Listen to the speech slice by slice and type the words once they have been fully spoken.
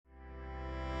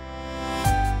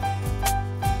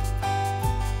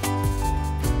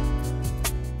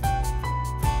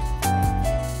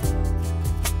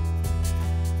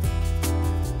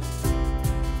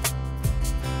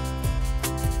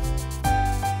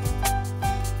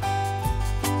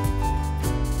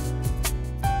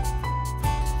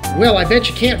Well, I bet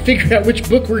you can't figure out which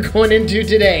book we're going into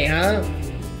today, huh?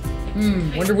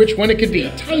 Wonder which one it could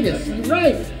be. Titus,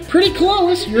 right. Pretty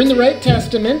close. You're in the right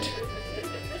testament.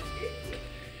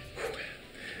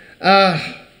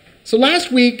 So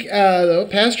last week,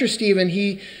 Pastor Stephen,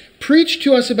 he preached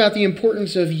to us about the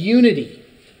importance of unity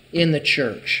in the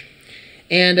church.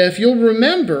 And if you'll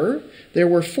remember, there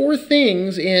were 4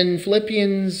 things in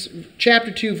Philippians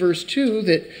chapter 2, verse 2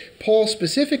 that Paul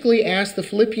specifically asked the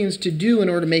Philippians to do in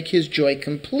order to make his joy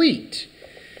complete.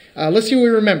 Let's see what we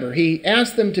remember. He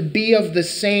asked them to be of the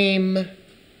same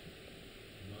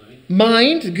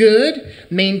mind, good,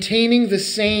 maintaining the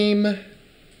same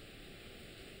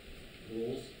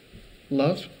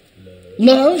love.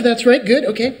 Love, that's right, good,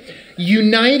 okay.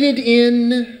 United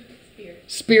in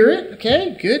spirit,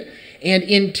 okay, good. And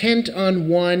intent on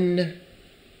one,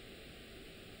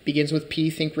 begins with P,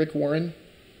 think Rick Warren.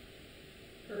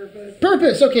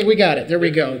 Purpose, okay, we got it. There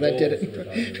we go, that did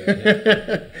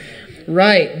it.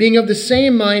 Right, being of the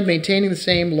same mind, maintaining the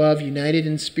same love, united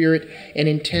in spirit, and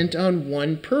intent on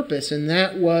one purpose. And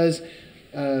that was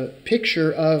a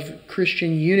picture of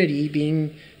Christian unity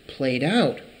being played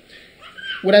out.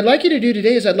 What I'd like you to do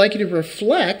today is I'd like you to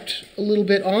reflect a little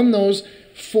bit on those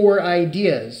 4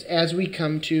 ideas as we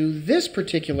come to this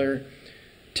particular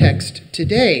text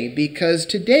today, because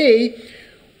today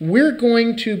we're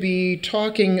going to be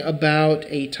talking about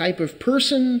a type of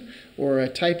person or a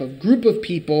type of group of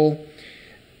people,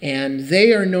 and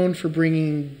they are known for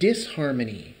bringing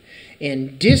disharmony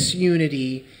and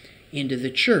disunity into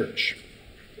the church.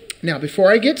 Now,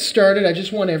 before I get started, I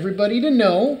just want everybody to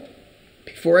know,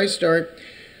 before I start,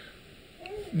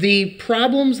 the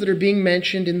problems that are being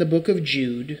mentioned in the book of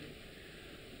Jude,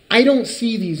 I don't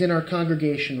see these in our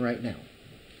congregation right now.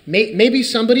 Maybe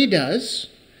somebody does.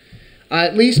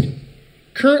 At least,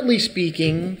 currently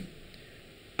speaking,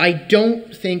 I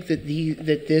don't think that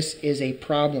this is a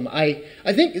problem. I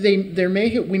think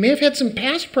we may have had some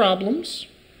past problems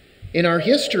in our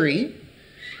history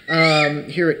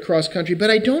here at CrossCountry, but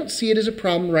I don't see it as a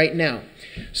problem right now.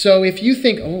 So if you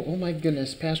think, oh my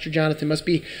goodness, Pastor Johnnathon must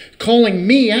be calling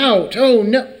me out. Oh,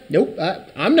 no. Nope,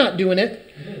 I'm not doing it.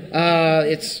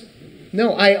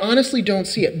 No, I honestly don't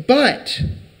see it.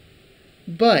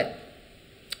 But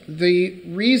the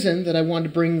reason that I want to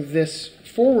bring this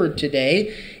forward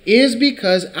today is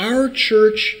because our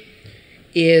church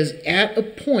is at a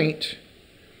point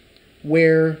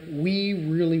where we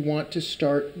really want to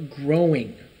start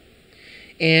growing.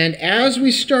 And as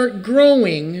we start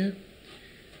growing,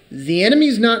 the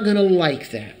enemy's not going to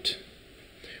like that.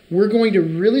 We're going to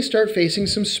really start facing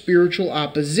some spiritual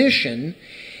opposition,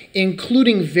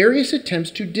 including various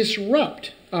attempts to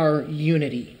disrupt our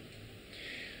unity.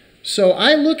 So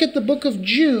I look at the book of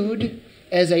Jude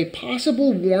as a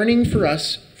possible warning for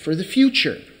us for the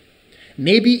future,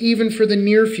 maybe even for the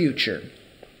near future.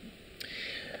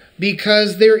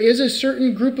 Because there is a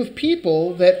certain group of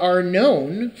people that are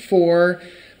known for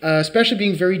especially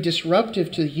being very disruptive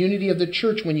to the unity of the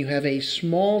church when you have a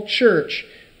small church,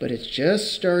 but it's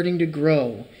just starting to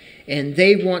grow. And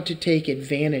they want to take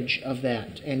advantage of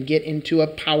that and get into a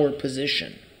power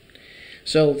position.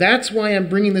 So that's why I'm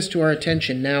bringing this to our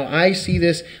attention. Now, I see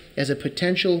this as a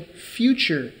potential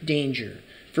future danger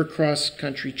for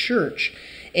CrossCountry Church.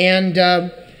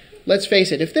 And let's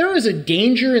face it, if there is a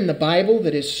danger in the Bible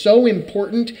that is so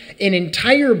important, an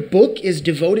entire book is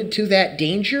devoted to that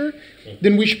danger,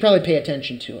 then we should probably pay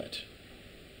attention to it.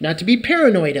 Not to be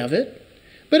paranoid of it,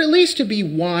 but at least to be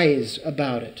wise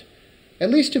about it. At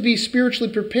least to be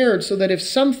spiritually prepared so that if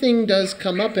something does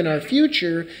come up in our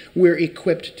future, we're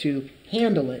equipped to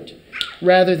handle it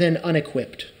rather than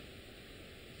unequipped.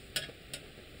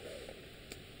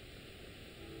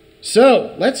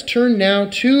 So, let's turn now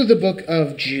to the book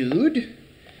of Jude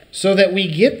so that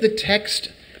we get the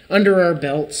text under our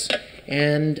belts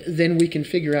and then we can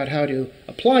figure out how to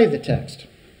apply the text.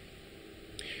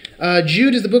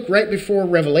 Jude is the book right before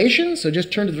Revelation, so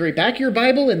just turn to the very back of your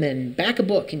Bible and then back a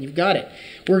book and you've got it.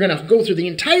 We're going to go through the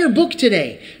entire book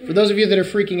today. For those of you that are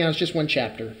freaking out, it's just one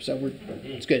chapter, so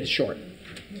it's good, it's short.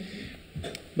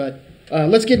 But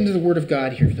let's get into the Word of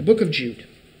God here, the book of Jude.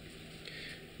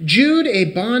 Jude, a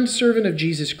bondservant of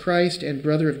Jesus Christ and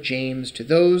brother of James, to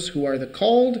those who are the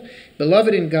called,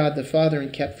 beloved in God the Father,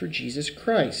 and kept for Jesus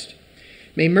Christ.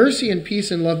 May mercy and peace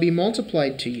and love be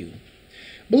multiplied to you.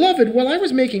 Beloved, while I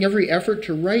was making every effort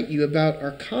to write you about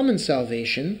our common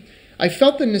salvation, I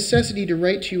felt the necessity to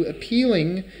write to you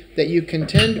appealing that you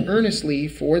contend earnestly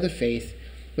for the faith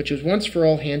which was once for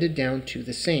all handed down to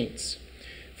the saints.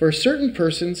 For certain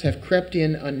persons have crept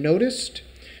in unnoticed,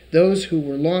 those who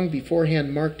were long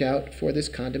beforehand marked out for this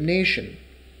condemnation.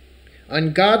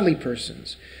 Ungodly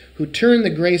persons, who turn the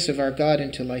grace of our God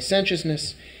into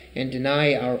licentiousness and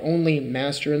deny our only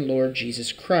Master and Lord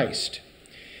Jesus Christ.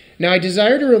 Now I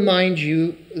desire to remind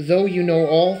you, though you know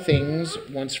all things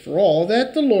once for all,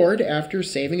 that the Lord, after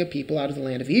saving a people out of the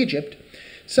land of Egypt,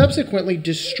 subsequently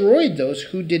destroyed those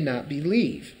who did not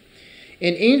believe.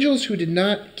 And angels who did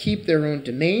not keep their own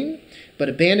domain, but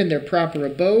abandoned their proper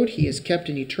abode, he has kept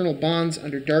in eternal bonds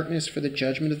under darkness for the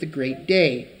judgment of the great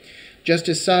day. Just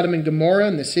as Sodom and Gomorrah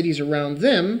and the cities around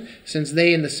them, since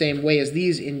they in the same way as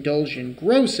these indulged in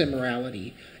gross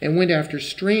immorality and went after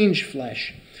strange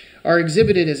flesh, are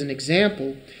exhibited as an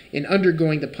example in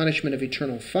undergoing the punishment of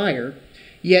eternal fire,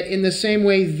 yet in the same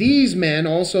way these men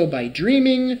also by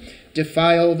dreaming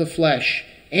defile the flesh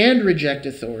and reject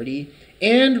authority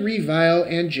and revile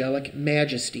angelic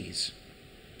majesties.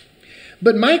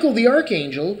 But Michael the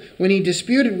archangel, when he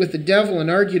disputed with the devil and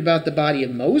argued about the body of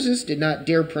Moses, did not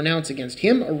dare pronounce against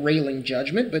him a railing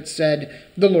judgment, but said,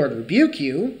 "The Lord rebuke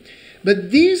you." But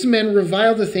these men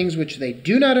revile the things which they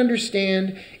do not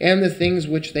understand, and the things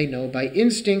which they know by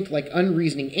instinct, like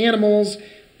unreasoning animals.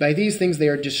 By these things they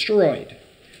are destroyed.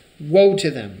 Woe to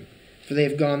them, for they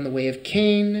have gone the way of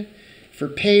Cain. For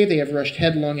pay they have rushed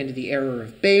headlong into the error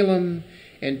of Balaam,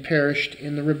 and perished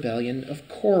in the rebellion of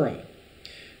Korah.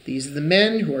 These are the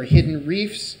men who are hidden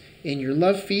reefs in your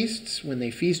love feasts, when they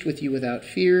feast with you without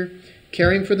fear,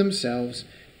 caring for themselves,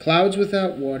 clouds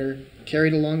without water,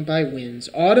 carried along by winds,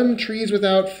 autumn trees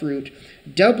without fruit,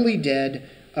 doubly dead,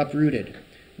 uprooted,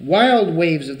 wild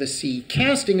waves of the sea,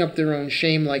 casting up their own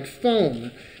shame like foam,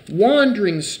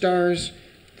 wandering stars,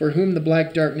 for whom the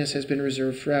black darkness has been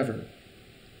reserved forever.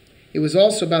 It was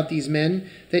also about these men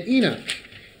that Enoch,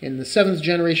 in the seventh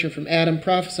generation from Adam,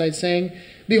 prophesied, saying,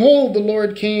 "Behold, the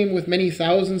Lord came with many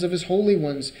thousands of his holy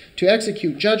ones to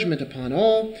execute judgment upon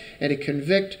all, and to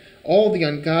convict all the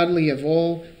ungodly of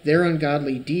all their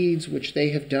ungodly deeds which they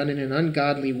have done in an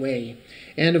ungodly way,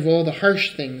 and of all the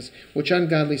harsh things which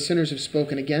ungodly sinners have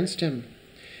spoken against him.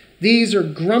 These are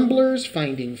grumblers,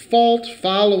 finding fault,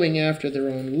 following after their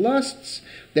own lusts.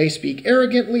 They speak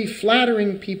arrogantly,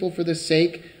 flattering people for the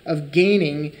sake of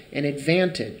gaining an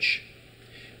advantage.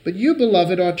 But you,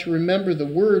 beloved, ought to remember the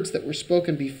words that were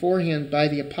spoken beforehand by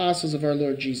the apostles of our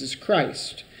Lord Jesus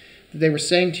Christ. They were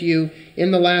saying to you, in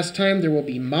the last time there will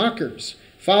be mockers,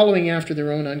 following after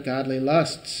their own ungodly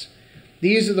lusts.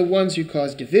 These are the ones who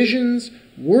cause divisions,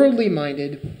 worldly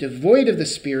minded, devoid of the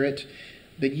Spirit.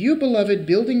 But you, beloved,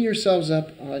 building yourselves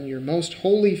up on your most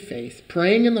holy faith,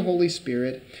 praying in the Holy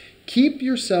Spirit, keep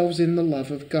yourselves in the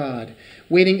love of God,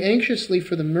 waiting anxiously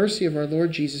for the mercy of our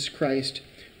Lord Jesus Christ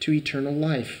to eternal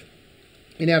life.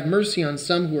 And have mercy on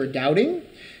some who are doubting,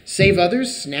 save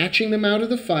others, snatching them out of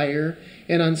the fire,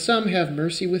 and on some have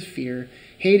mercy with fear,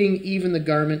 hating even the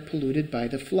garment polluted by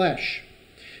the flesh.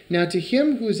 Now to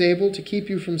him who is able to keep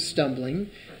you from stumbling,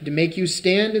 and to make you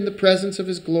stand in the presence of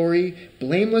his glory,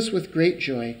 blameless with great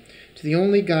joy, to the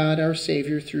only God, our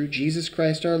Savior, through Jesus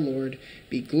Christ our Lord,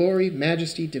 be glory,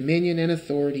 majesty, dominion, and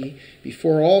authority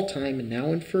before all time, and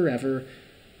now and forever.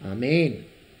 Amen.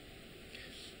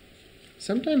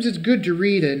 Sometimes it's good to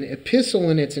read an epistle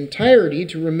in its entirety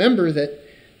to remember that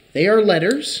they are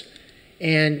letters,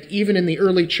 and even in the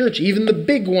early church, even the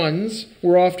big ones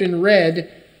were often read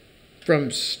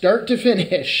from start to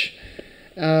finish.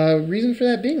 Reason for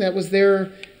that being that was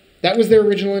their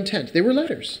original intent. They were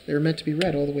letters. They were meant to be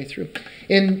read all the way through.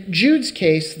 In Jude's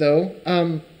case,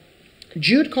 though,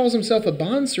 Jude calls himself a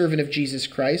bondservant of Jesus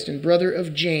Christ and brother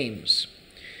of James.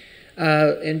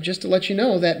 And just to let you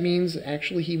know, that means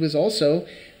actually he was also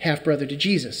half-brother to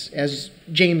Jesus, as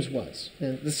James was.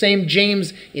 And the same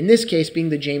James, in this case, being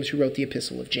the James who wrote the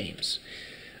Epistle of James.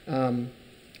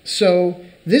 So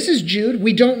this is Jude.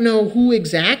 We don't know who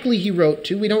exactly he wrote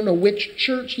to. We don't know which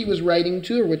church he was writing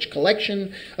to or which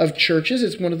collection of churches.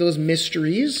 It's one of those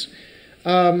mysteries.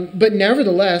 But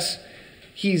nevertheless,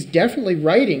 he's definitely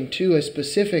writing to a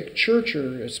specific church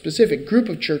or a specific group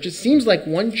of churches. It seems like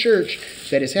one church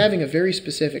that is having a very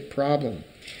specific problem.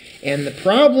 And the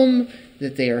problem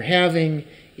that they are having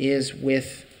is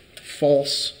with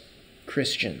false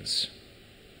Christians.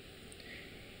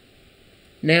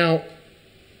 Now,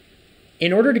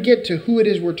 in order to get to who it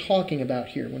is we're talking about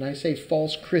here, when I say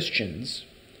false Christians,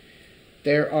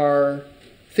 there are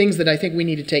things that I think we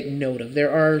need to take note of.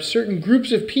 There are certain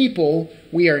groups of people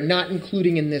we are not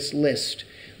including in this list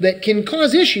that can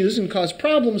cause issues and cause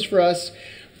problems for us,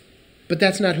 but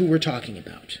that's not who we're talking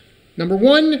about. Number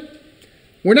one,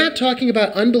 we're not talking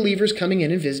about unbelievers coming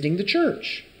in and visiting the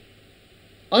church.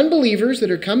 Unbelievers that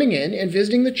are coming in and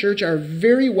visiting the church are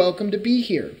very welcome to be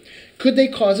here. Could they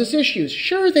cause us issues?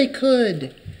 Sure they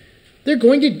could. They're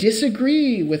going to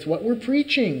disagree with what we're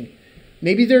preaching.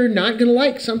 Maybe they're not going to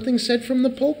like something said from the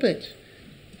pulpit.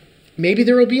 Maybe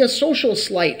there will be a social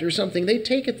slight or something. They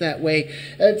take it that way.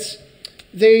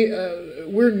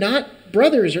 We're not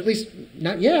brothers, or at least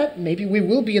not yet. Maybe we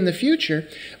will be in the future.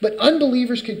 But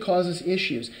unbelievers could cause us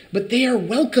issues. But they are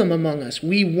welcome among us.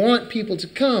 We want people to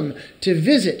come, to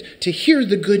visit, to hear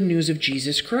the good news of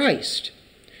Jesus Christ.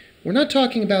 We're not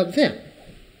talking about them.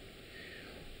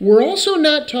 We're also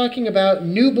not talking about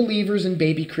new believers and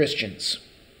baby Christians.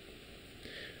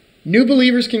 New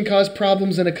believers can cause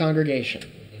problems in a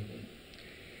congregation.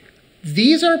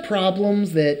 These are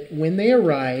problems that, when they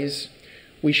arise,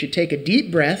 we should take a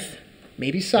deep breath,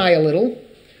 maybe sigh a little,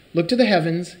 look to the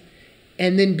heavens,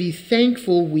 and then be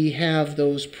thankful we have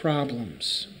those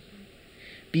problems.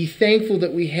 Be thankful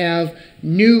that we have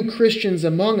new Christians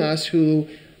among us who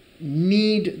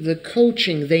need the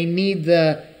coaching, they need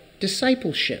the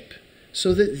discipleship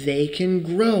so that they can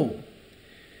grow.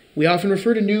 We often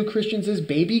refer to new Christians as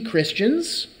baby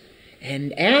Christians,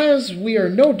 and as we are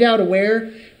no doubt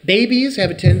aware, babies have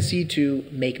a tendency to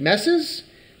make messes,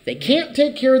 they can't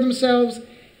take care of themselves,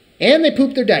 and they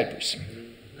poop their diapers.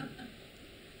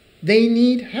 They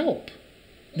need help.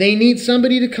 They need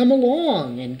somebody to come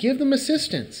along and give them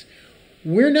assistance.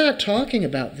 We're not talking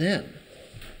about them.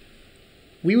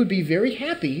 We would be very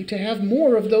happy to have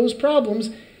more of those problems,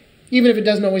 even if it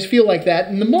doesn't always feel like that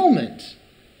in the moment.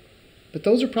 But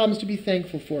those are problems to be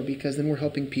thankful for, because then we're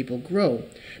helping people grow.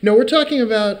 No, we're talking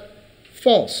about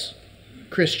false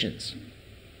Christians.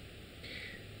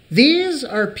 These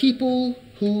are people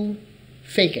who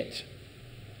fake it.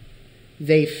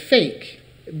 They fake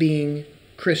being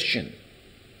Christian.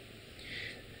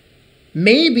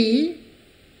 Maybe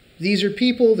these are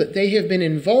people that they have been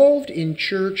involved in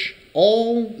church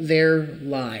all their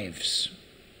lives.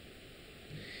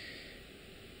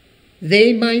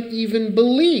 They might even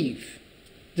believe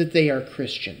that they are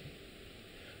Christian,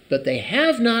 but they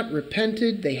have not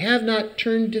repented, they have not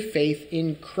turned to faith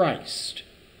in Christ.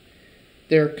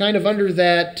 They're kind of under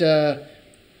that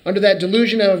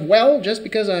delusion of, well, just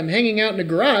because I'm hanging out in a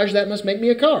garage, that must make me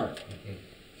a car.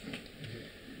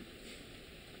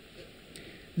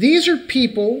 These are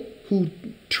people who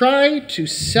try to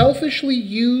selfishly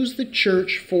use the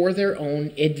church for their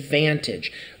own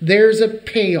advantage. There's a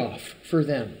payoff for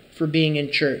them for being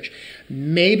in church.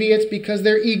 Maybe it's because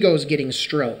their ego's getting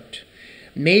stroked.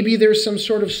 Maybe there's some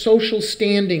sort of social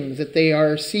standing that they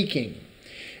are seeking.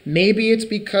 Maybe it's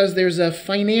because there's a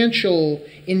financial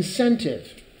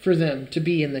incentive for them to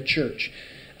be in the church.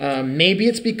 Maybe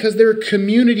it's because there are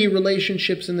community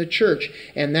relationships in the church,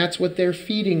 and that's what they're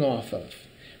feeding off of.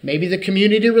 Maybe the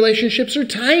community relationships are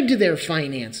tied to their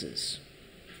finances.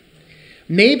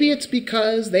 Maybe it's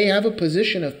because they have a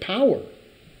position of power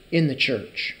in the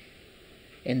church,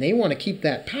 and they want to keep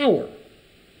that power,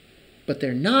 but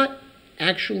they're not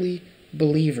actually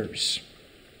believers.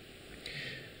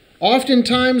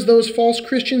 Oftentimes, those false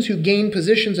Christians who gain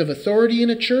positions of authority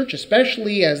in a church,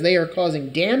 especially as they are causing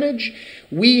damage,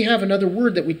 we have another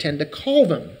word that we tend to call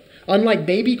them. Unlike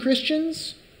baby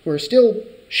Christians, who are still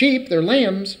sheep, they're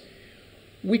lambs,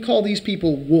 we call these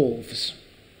people wolves.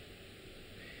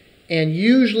 And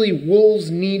usually wolves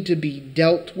need to be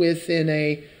dealt with in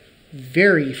a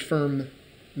very firm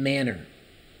manner.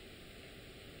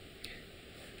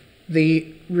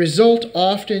 The result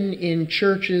often in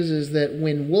churches is that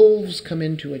when wolves come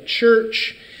into a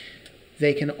church,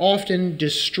 they can often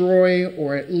destroy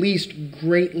or at least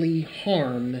greatly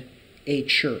harm a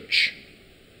church.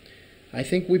 I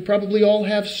think we probably all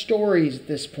have stories at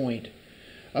this point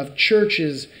of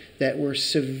churches that were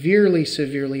severely,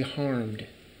 severely harmed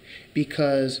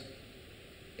because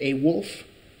a wolf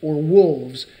or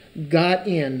wolves got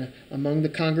in among the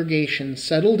congregation,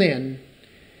 settled in,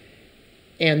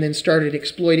 and then started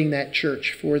exploiting that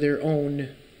church for their own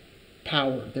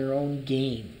power, their own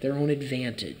gain, their own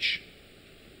advantage.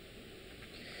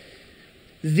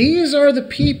 These are the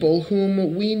people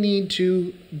whom we need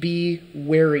to be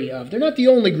wary of. They're not the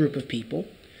only group of people,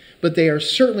 but they are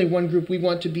certainly one group we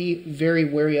want to be very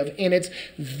wary of. And it's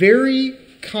very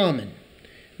common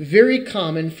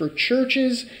for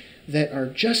churches that are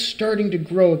just starting to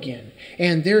grow again,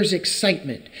 and there's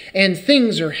excitement, and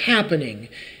things are happening,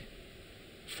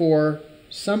 for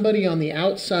somebody on the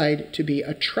outside to be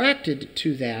attracted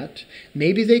to that.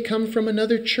 Maybe they come from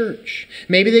another church.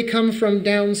 Maybe they come from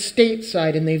down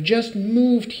stateside and they've just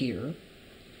moved here.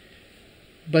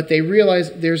 But they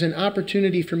realize there's an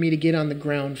opportunity for me to get on the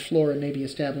ground floor and maybe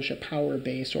establish a power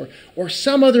base or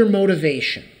some other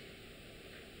motivation.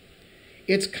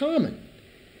 It's common.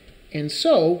 And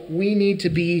so we need to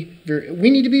be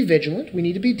vigilant. We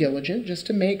need to be diligent just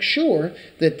to make sure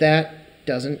that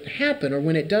doesn't happen, or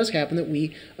when it does happen, that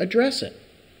we address it.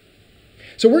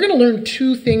 So we're going to learn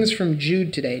two things from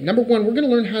Jude today. Number one, we're going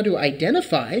to learn how to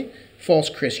identify false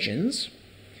Christians.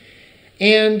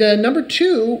 And number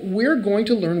two, we're going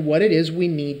to learn what it is we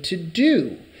need to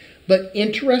do. But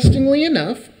interestingly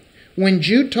enough, when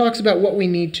Jude talks about what we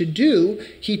need to do,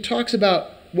 he talks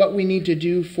about what we need to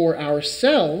do for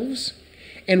ourselves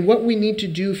and what we need to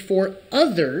do for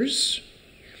others.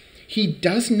 He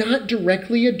does not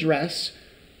directly address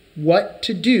what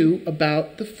to do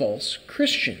about the false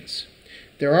Christians.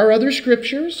 There are other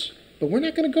scriptures, but we're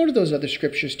not going to go to those other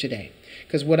scriptures today,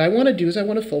 because what I want to do is I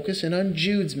want to focus in on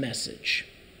Jude's message.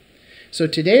 So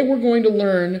today we're going to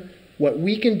learn what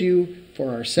we can do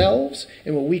for ourselves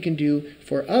and what we can do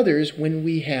for others when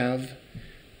we have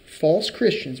false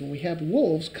Christians, when we have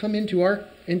wolves come into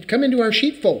our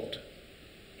sheepfold,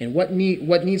 and what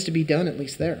needs to be done, at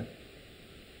least there.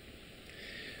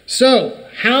 So,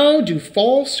 how do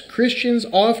false Christians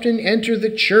often enter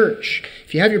the church?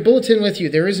 If you have your bulletin with you,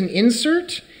 there is an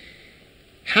insert.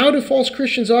 How do false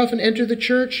Christians often enter the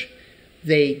church?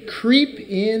 They creep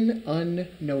in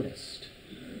unnoticed.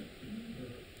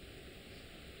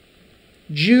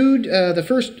 Jude, the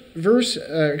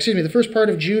first part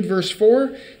of Jude, verse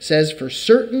 4 says, "For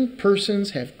certain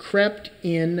persons have crept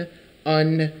in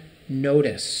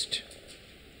unnoticed."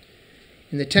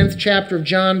 In the 10th chapter of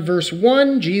John, verse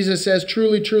 1, Jesus says,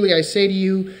 "Truly, truly, I say to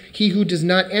you, he who does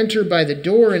not enter by the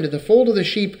door into the fold of the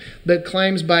sheep, but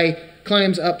climbs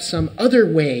up some other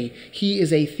way, he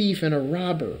is a thief and a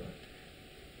robber."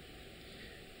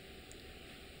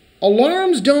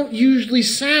 Alarms don't usually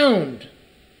sound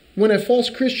when a false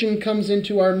Christian comes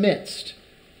into our midst,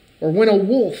 or when a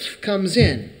wolf comes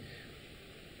in.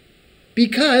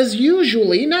 Because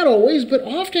usually, not always, but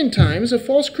oftentimes, a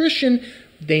false Christian,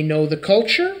 they know the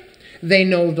culture, they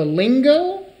know the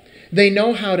lingo, they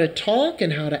know how to talk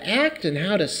and how to act and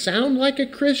how to sound like a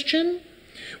Christian.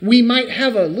 We might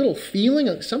have a little feeling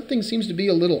like something seems to be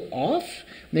a little off.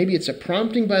 Maybe it's a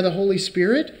prompting by the Holy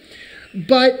Spirit.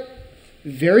 But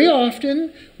very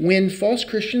often, when false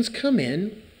Christians come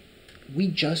in, we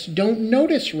just don't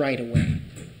notice right away.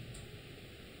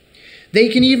 They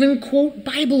can even quote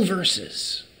Bible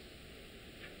verses.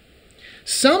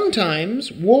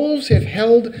 Sometimes wolves have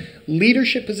held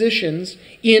leadership positions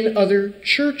in other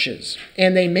churches,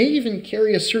 and they may even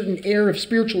carry a certain air of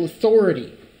spiritual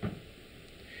authority.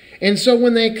 And so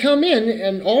when they come in,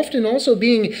 and often also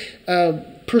being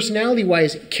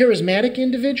personality-wise charismatic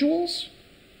individuals,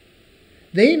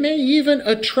 they may even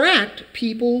attract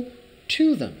people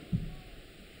to them.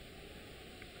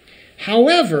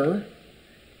 However,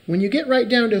 when you get right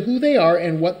down to who they are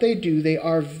and what they do, they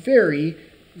are very,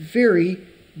 very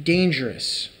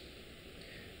dangerous.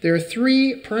 There are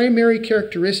three primary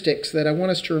characteristics that I want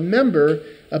us to remember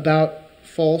about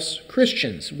false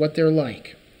Christians, what they're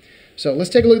like. So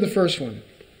let's take a look at the first one.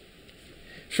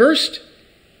 First,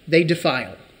 they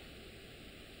defile.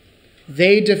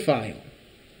 They defile.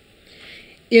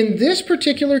 In this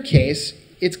particular case,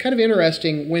 it's kind of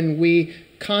interesting when we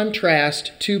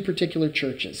contrast two particular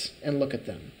churches and look at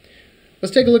them.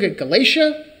 Let's take a look at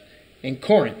Galatia and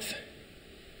Corinth.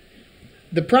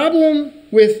 The problem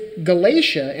with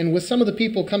Galatia and with some of the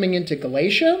people coming into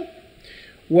Galatia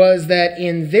was that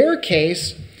in their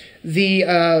case,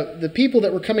 the people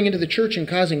that were coming into the church and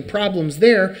causing problems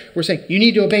there were saying, you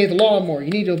need to obey the law more, you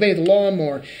need to obey the law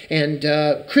more. And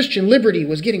Christian liberty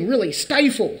was getting really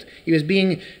stifled. It was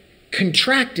being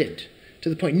contracted to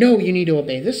the point, no, you need to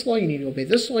obey this law, you need to obey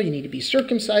this law, you need to be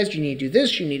circumcised, you need to do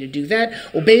this, you need to do that,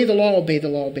 obey the law, obey the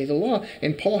law, obey the law.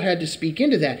 And Paul had to speak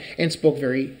into that and spoke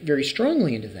very, very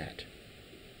strongly into that.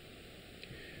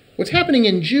 What's happening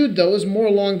in Jude, though, is more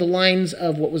along the lines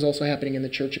of what was also happening in the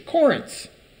church at Corinth.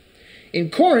 In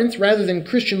Corinth, rather than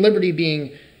Christian liberty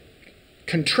being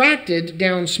contracted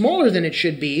down smaller than it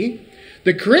should be,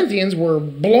 the Corinthians were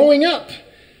blowing up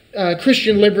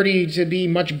Christian liberty to be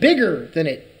much bigger than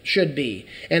it should be.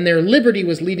 And their liberty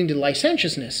was leading to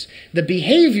licentiousness. The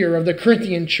behavior of the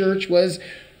Corinthian church was,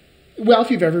 well,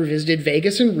 if you've ever visited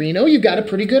Vegas and Reno, you've got a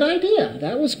pretty good idea.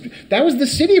 That was the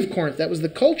city of Corinth. That was the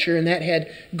culture, and that had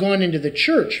gone into the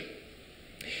church.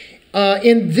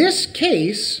 In this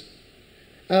case,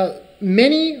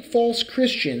 many false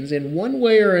Christians, in one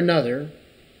way or another,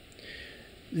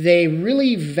 they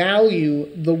really value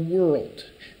the world.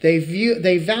 They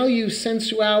value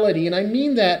sensuality, and I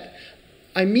mean that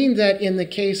in the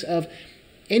case of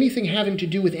anything having to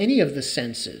do with any of the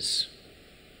senses.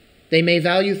 They may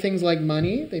value things like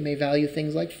money. They may value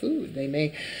things like food. They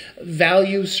may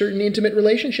value certain intimate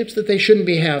relationships that they shouldn't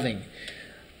be having.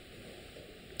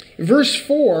 Verse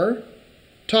 4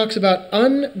 talks about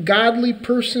ungodly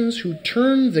persons who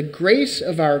turn the grace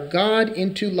of our God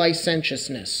into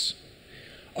licentiousness.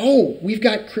 Oh, we've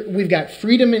got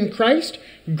freedom in Christ?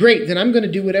 Great, then I'm going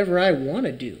to do whatever I want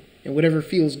to do and whatever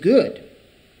feels good.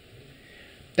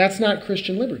 That's not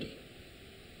Christian liberty.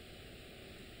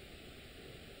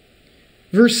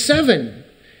 Verse 7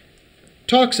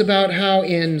 talks about how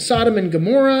in Sodom and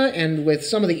Gomorrah and with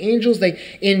some of the angels, they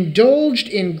indulged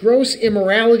in gross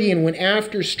immorality and went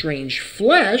after strange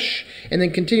flesh. And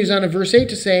then continues on in verse 8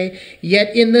 to say,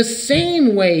 yet in the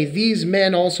same way these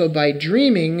men also by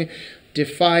dreaming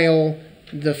defile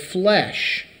the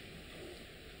flesh.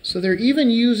 So they're even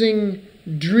using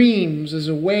dreams as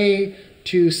a way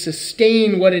to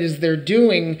sustain what it is they're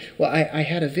doing. Well, I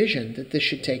had a vision that this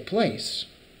should take place.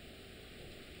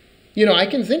 You know, I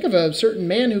can think of a certain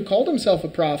man who called himself a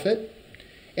prophet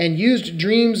and used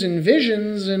dreams and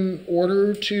visions in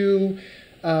order to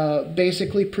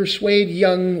basically persuade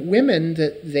young women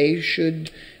that they should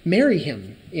marry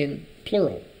him, in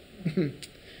plural.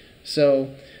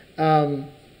 So,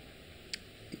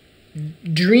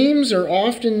 dreams are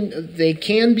often, they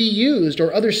can be used,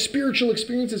 or other spiritual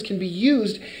experiences can be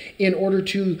used in order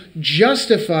to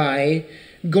justify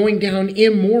going down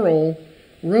immoral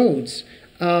roads.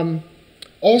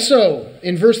 Also,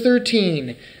 in verse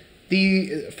 13,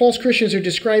 the false Christians are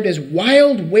described as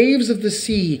wild waves of the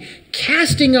sea,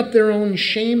 casting up their own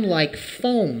shame like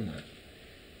foam.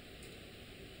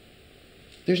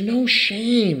 There's no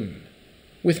shame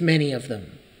with many of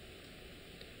them.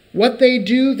 What they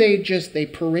do, they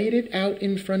parade it out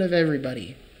in front of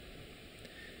everybody.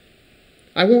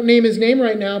 I won't name his name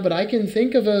right now, but I can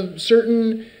think of a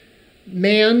certain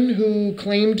man who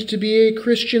claimed to be a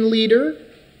Christian leader.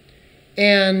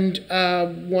 And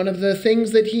one of the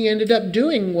things that he ended up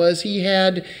doing was he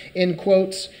had, in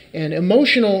quotes, an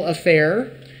emotional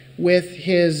affair with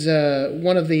his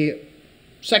one of the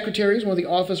secretaries, one of the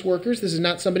office workers. This is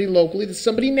not somebody locally, this is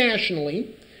somebody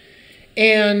nationally.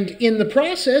 And in the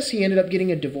process, he ended up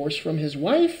getting a divorce from his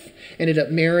wife, ended up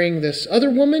marrying this other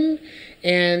woman,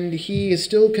 and he is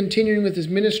still continuing with his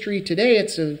ministry today.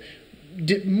 It's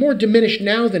more diminished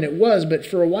now than it was, but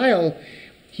for a while,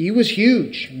 he was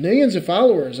huge. Millions of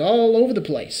followers all over the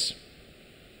place.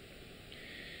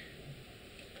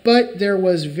 But there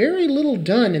was very little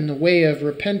done in the way of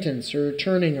repentance or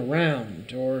turning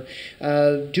around or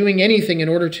doing anything in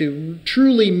order to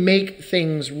truly make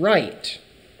things right.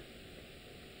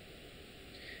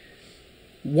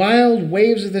 Wild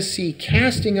waves of the sea,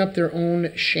 casting up their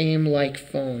own shame like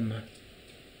foam.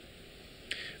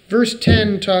 Verse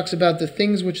 10 talks about the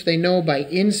things which they know by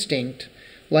instinct,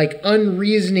 like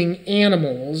unreasoning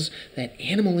animals, that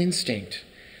animal instinct.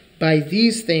 By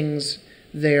these things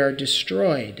they are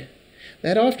destroyed.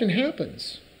 That often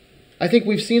happens. I think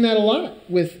we've seen that a lot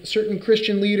with certain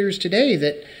Christian leaders today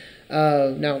that,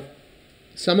 now,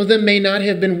 some of them may not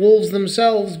have been wolves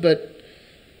themselves, but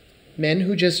men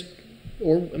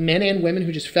and women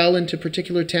who just fell into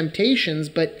particular temptations.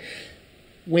 But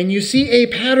when you see a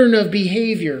pattern of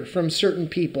behavior from certain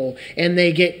people and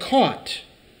they get caught,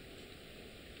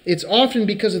 it's often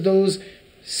because of those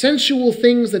sensual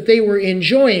things that they were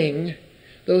enjoying.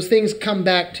 Those things come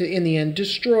back to, in the end,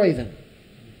 destroy them.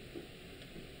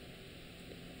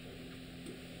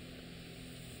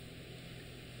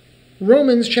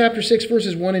 Romans chapter 6,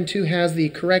 verses 1 and 2 has the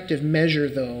corrective measure,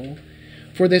 though,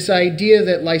 for this idea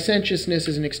that licentiousness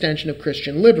is an extension of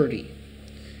Christian liberty.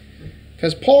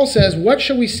 Because Paul says, what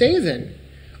shall we say then?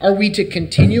 Are we to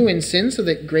continue in sin so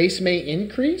that grace may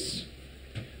increase?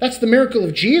 That's the miracle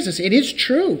of Jesus. It is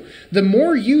true. The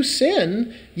more you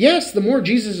sin, yes, the more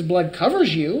Jesus' blood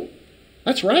covers you.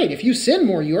 That's right. If you sin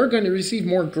more, you are going to receive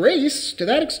more grace to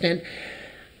that extent.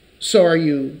 So are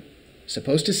you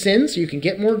supposed to sin so you can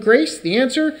get more grace? The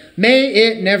answer, may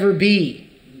it never be.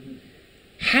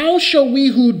 How shall we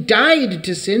who died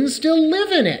to sin still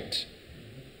live in it?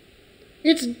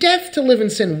 It's death to live in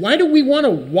sin. Why do we want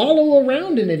to wallow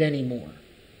around in it anymore?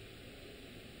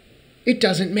 It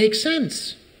doesn't make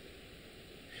sense.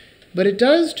 But it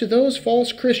does to those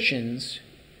false Christians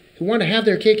who want to have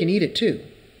their cake and eat it too.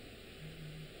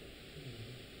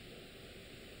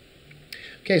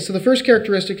 Okay, so the first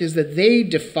characteristic is that they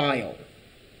defile.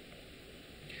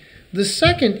 The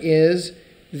second is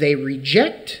they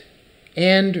reject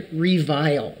and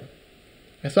revile.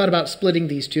 I thought about splitting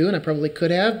these two, and I probably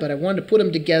could have, but I wanted to put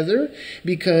them together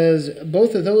because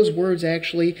both of those words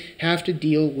actually have to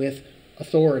deal with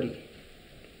authority.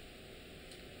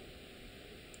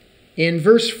 In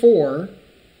verse 4,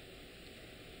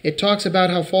 it talks about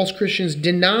how false Christians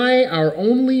deny our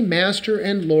only Master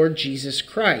and Lord Jesus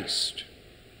Christ.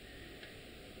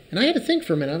 And I had to think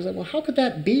for a minute. I was like, well, how could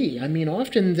that be? I mean,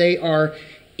 often they are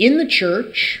in the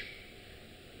church,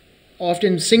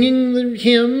 often singing the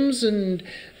hymns and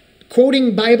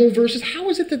quoting Bible verses. How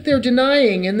is it that they're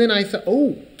denying? And then I thought,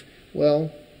 oh,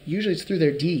 well, usually it's through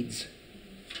their deeds.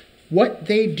 What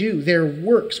they do, their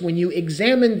works, when you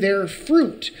examine their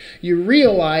fruit, you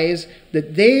realize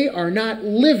that they are not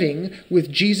living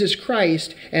with Jesus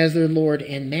Christ as their Lord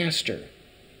and Master.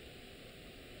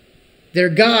 Their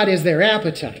God is their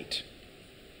appetite.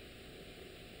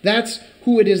 That's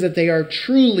who it is that they are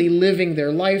truly living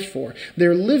their life for.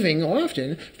 They're living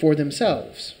often for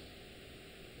themselves.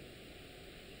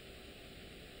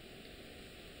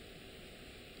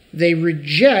 They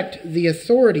reject the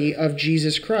authority of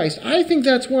Jesus Christ. I think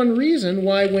that's one reason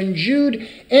why when Jude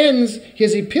ends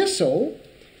his epistle,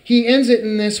 he ends it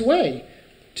in this way.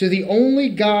 To the only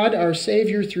God, our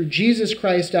Savior, through Jesus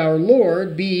Christ our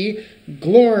Lord, be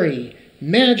glory,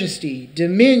 majesty,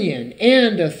 dominion,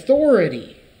 and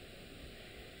authority.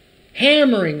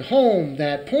 Hammering home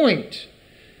that point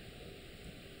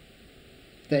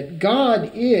that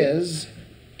God is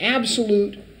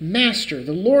absolute master.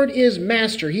 The Lord is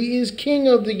master. He is king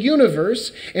of the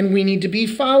universe, and we need to be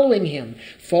following him.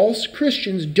 False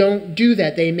Christians don't do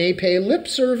that. They may pay lip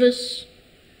service,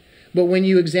 but when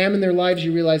you examine their lives,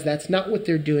 you realize that's not what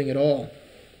they're doing at all.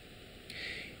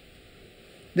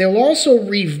 They'll also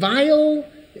revile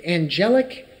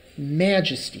angelic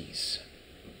majesties.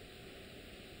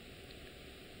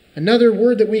 Another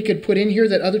word that we could put in here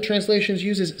that other translations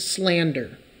use is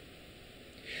slander.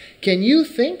 Can you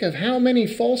think of how many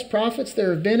false prophets there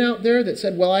have been out there that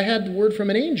said, well, I had the word from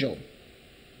an angel?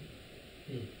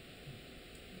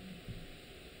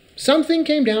 Something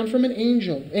came down from an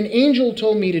angel. An angel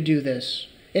told me to do this.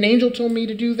 An angel told me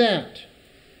to do that.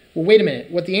 Well, wait a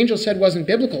minute. What the angel said wasn't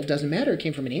biblical. It doesn't matter. It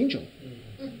came from an angel.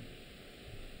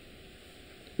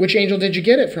 Which angel did you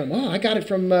get it from? Oh, I got it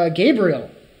from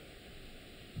Gabriel.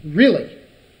 Really?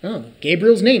 Oh,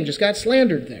 Gabriel's name just got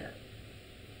slandered there.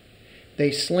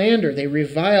 They slander, they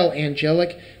revile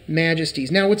angelic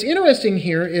majesties. Now, what's interesting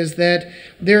here is that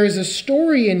there is a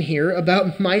story in here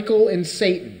about Michael and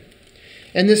Satan.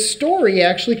 And this story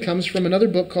actually comes from another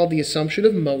book called The Assumption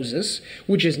of Moses,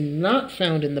 which is not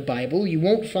found in the Bible. You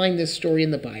won't find this story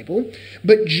in the Bible,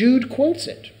 but Jude quotes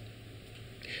it.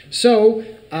 So,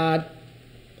 I'm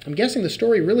guessing the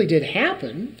story really did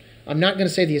happen. I'm not going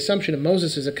to say The Assumption of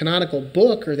Moses is a canonical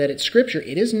book or that it's scripture.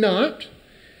 It is not.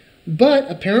 But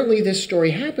apparently this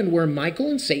story happened where Michael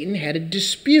and Satan had a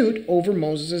dispute over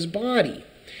Moses' body.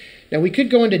 Now we could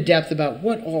go into depth about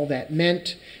what all that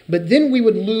meant, but then we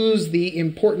would lose the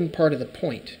important part of the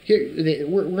point.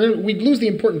 We'd lose the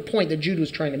important point that Jude was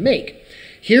trying to make.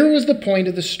 Here was the point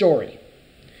of the story.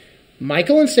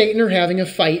 Michael and Satan are having a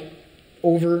fight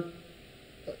over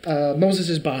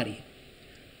Moses' body.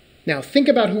 Now think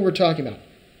about who we're talking about.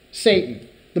 Satan,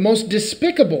 the most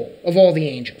despicable of all the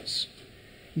angels.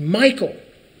 Michael,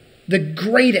 the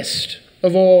greatest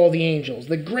of all the angels,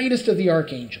 the greatest of the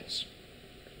archangels.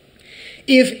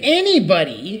 If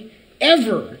anybody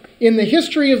ever in the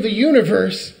history of the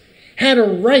universe had a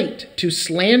right to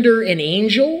slander an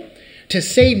angel, to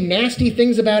say nasty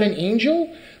things about an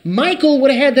angel, Michael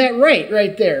would have had that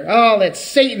right there. Oh, that's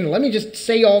Satan. Let me just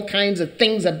say all kinds of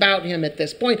things about him at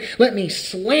this point. Let me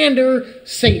slander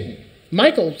Satan.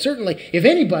 Michael, certainly, if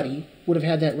anybody would have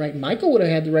had that right, Michael would have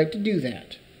had the right to do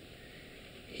that.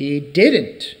 He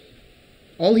didn't.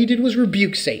 All he did was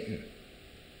rebuke Satan.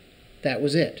 That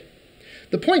was it.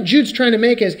 The point Jude's trying to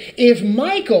make is, if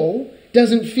Michael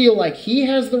doesn't feel like he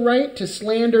has the right to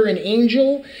slander an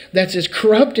angel that's as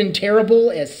corrupt and terrible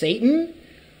as Satan,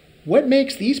 what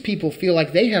makes these people feel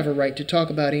like they have a right to talk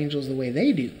about angels the way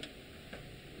they do?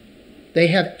 They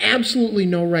have absolutely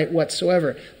no right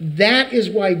whatsoever. That is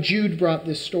why Jude brought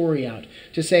this story out,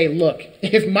 to say, look,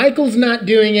 if Michael's not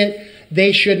doing it,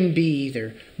 they shouldn't be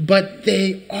either. But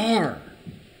they are.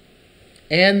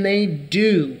 And they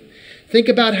do. Think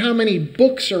about how many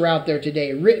books are out there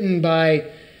today written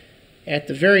by, at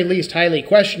the very least, highly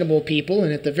questionable people,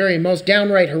 and at the very most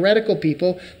downright heretical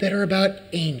people that are about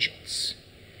angels.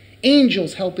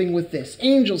 Angels helping with this,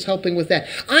 angels helping with that.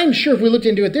 I'm sure if we looked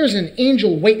into it, there's an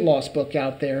angel weight loss book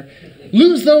out there.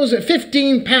 Lose those at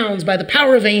 15 pounds by the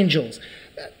power of angels.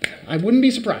 I wouldn't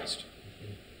be surprised.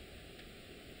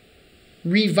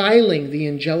 Reviling the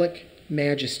angelic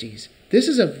majesties. This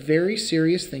is a very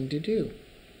serious thing to do.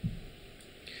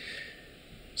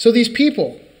 So these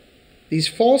people, these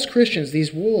false Christians,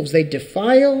 these wolves, they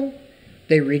defile,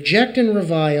 they reject and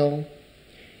revile,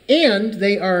 and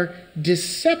they are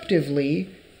deceptively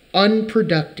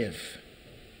unproductive.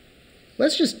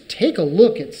 Let's just take a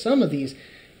look at some of these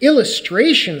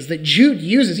illustrations that Jude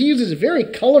uses. He uses very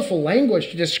colorful language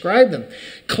to describe them.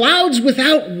 Clouds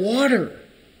without water.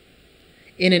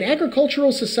 In an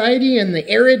agricultural society in the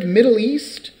arid Middle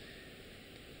East,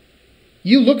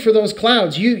 you look for those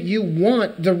clouds. You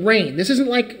want the rain. This isn't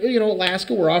like,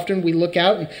 Alaska, where often we look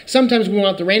out and sometimes we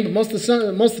want the rain, but most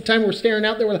of the time we're staring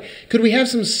out there. We're like, could we have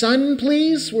some sun,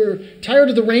 please? We're tired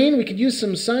of the rain. We could use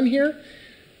some sun here.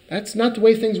 That's not the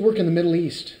way things work in the Middle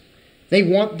East. They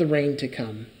want the rain to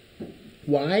come.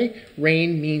 Why?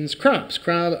 Rain means crops.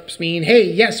 Crops mean, hey,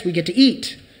 yes, we get to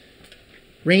eat.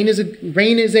 Rain is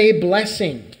a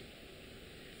blessing.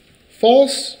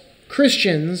 False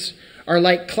Christians are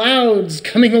like clouds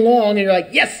coming along, and you're like,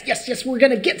 yes, yes, yes, we're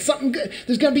going to get something good.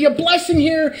 There's going to be a blessing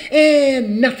here,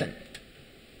 and nothing.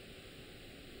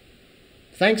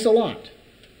 Thanks a lot.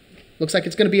 Looks like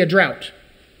it's going to be a drought.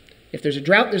 If there's a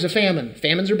drought, there's a famine.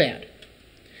 Famines are bad.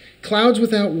 Clouds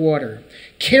without water,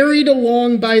 carried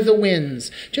along by the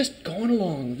winds, just going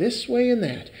along this way and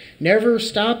that, never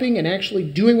stopping and actually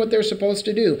doing what they're supposed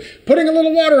to do. Putting a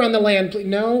little water on the land, please.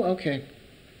 No? Okay.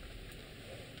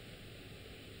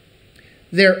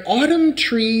 They're autumn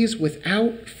trees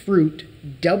without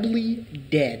fruit, doubly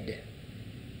dead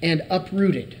and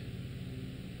uprooted.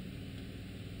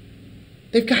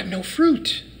 They've got no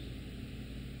fruit.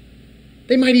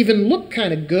 They might even look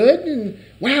kind of good, and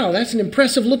wow, that's an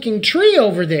impressive looking tree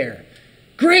over there.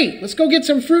 Great, let's go get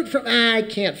some fruit from... I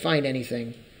can't find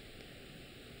anything.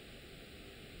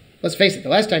 Let's face it, the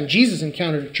last time Jesus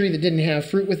encountered a tree that didn't have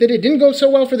fruit with it, it didn't go so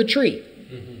well for the tree.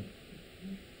 Mm-hmm.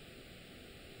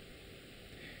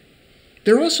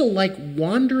 They're also like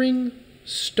wandering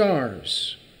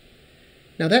stars.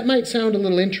 Now that might sound a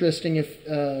little interesting if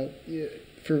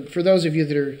for those of you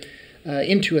that are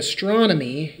into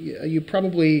astronomy. You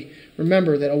probably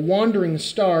remember that a wandering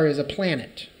star is a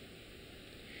planet.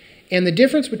 And the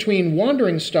difference between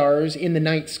wandering stars in the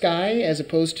night sky as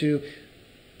opposed to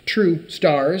true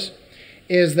stars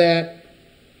is that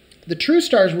the true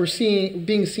stars were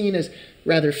being seen as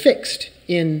rather fixed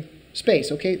in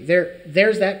space. Okay,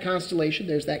 there's that constellation,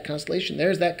 there's that constellation,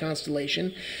 there's that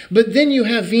constellation. But then you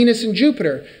have Venus and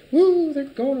Jupiter. Woo, they're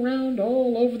going around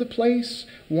all over the place,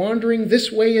 wandering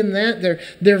this way and that.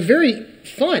 They're very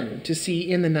fun to see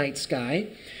in the night sky.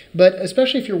 But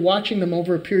especially if you're watching them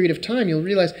over a period of time, you'll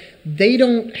realize they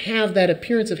don't have that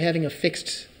appearance of having a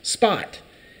fixed spot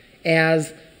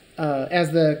as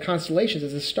the constellations,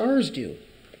 as the stars do.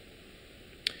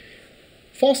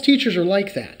 False teachers are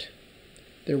like that.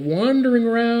 They're wandering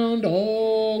around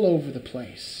all over the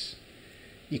place.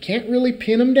 You can't really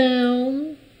pin them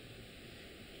down.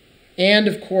 And,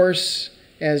 of course,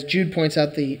 as Jude points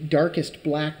out, the darkest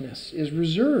blackness is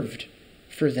reserved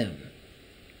for them.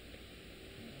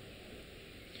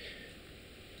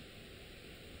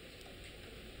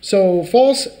 So,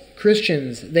 false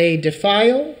Christians, they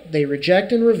defile, they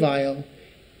reject and revile,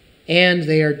 and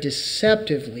they are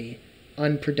deceptively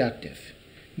unproductive.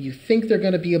 You think they're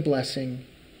going to be a blessing,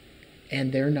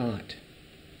 and they're not.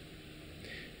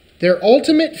 Their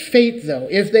ultimate fate, though,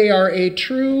 if they are a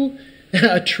true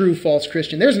false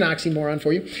Christian, there's an oxymoron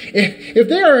for you.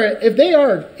 If they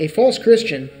are a false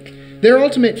Christian, their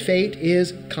ultimate fate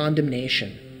is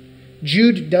condemnation.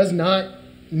 Jude does not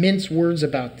mince words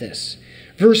about this.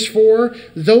 Verse 4,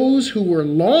 those who were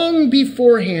long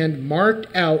beforehand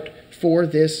marked out for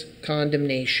this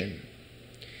condemnation.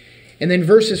 And then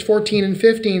verses 14 and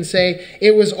 15 say,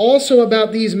 it was also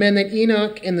about these men that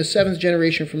Enoch and the seventh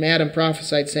generation from Adam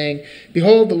prophesied, saying,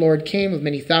 behold, the Lord came with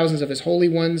many thousands of his holy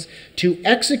ones to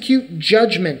execute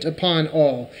judgment upon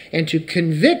all, and to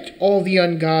convict all the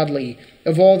ungodly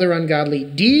of all their ungodly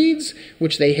deeds,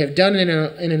 which they have done in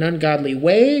an ungodly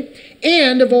way,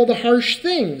 and of all the harsh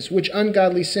things which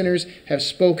ungodly sinners have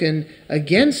spoken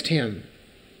against him.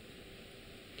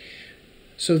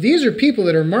 So these are people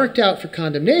that are marked out for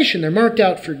condemnation. They're marked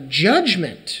out for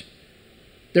judgment.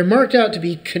 They're marked out to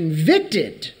be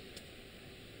convicted.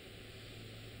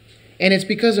 And it's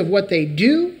because of what they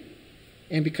do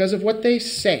and because of what they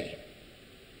say.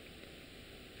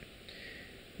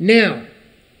 Now,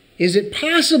 is it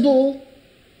possible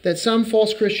that some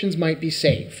false Christians might be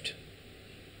saved?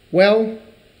 Well,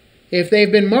 if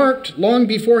they've been marked long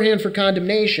beforehand for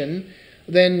condemnation,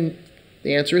 then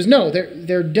the answer is no,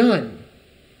 they're done.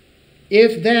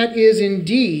 If that is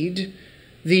indeed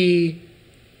the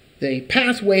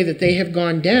pathway that they have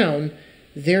gone down,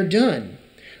 they're done.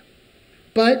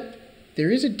 But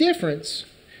there is a difference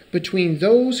between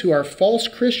those who are false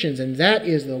Christians, and that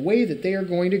is the way that they are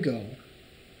going to go,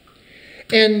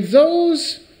 and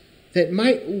those that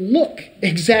might look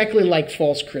exactly like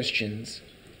false Christians,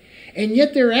 and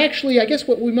yet they're actually, I guess,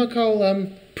 what we might call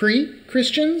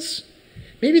pre-Christians.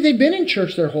 Maybe they've been in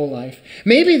church their whole life.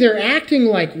 Maybe they're acting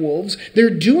like wolves.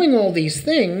 They're doing all these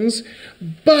things.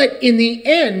 But in the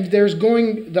end,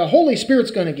 the Holy Spirit's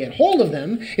going to get hold of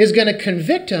them, is going to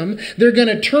convict them. They're going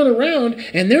to turn around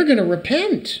and they're going to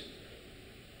repent.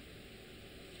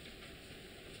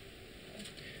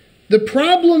 The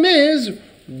problem is,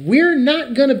 we're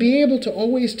not going to be able to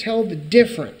always tell the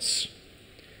difference.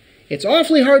 It's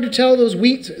awfully hard to tell the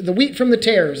wheat from the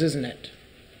tares, isn't it?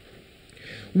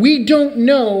 We don't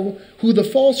know who the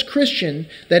false Christian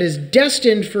that is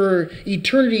destined for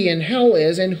eternity in hell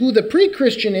is, and who the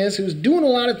pre-Christian is who's doing a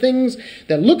lot of things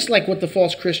that looks like what the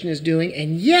false Christian is doing,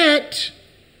 and yet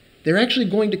they're actually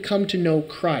going to come to know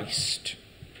Christ.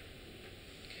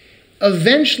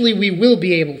 Eventually we will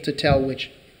be able to tell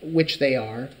which they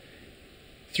are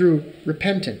through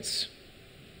repentance.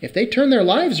 If they turn their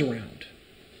lives around,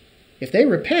 if they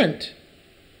repent,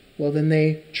 well, then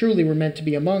they truly were meant to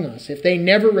be among us. If they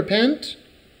never repent,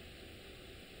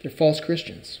 they're false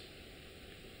Christians.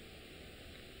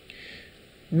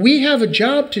 We have a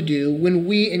job to do when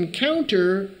we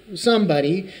encounter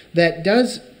somebody that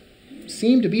does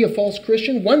seem to be a false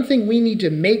Christian. One thing we need to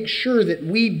make sure that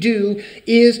we do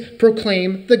is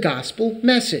proclaim the gospel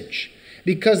message.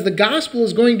 Because the gospel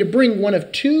is going to bring one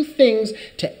of two things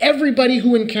to everybody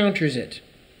who encounters it.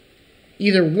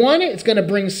 Either one, it's going to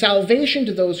bring salvation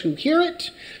to those who hear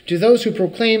it, to those who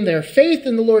proclaim their faith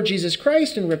in the Lord Jesus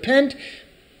Christ and repent.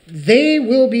 They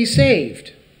will be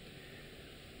saved.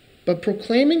 But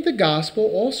proclaiming the gospel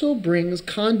also brings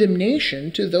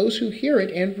condemnation to those who hear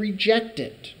it and reject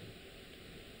it.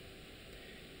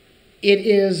 It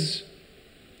is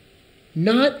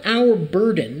not our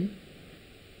burden.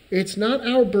 It's not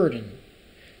our burden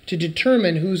to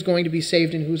determine who's going to be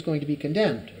saved and who's going to be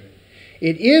condemned.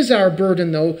 It is our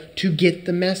burden, though, to get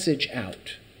the message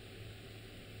out.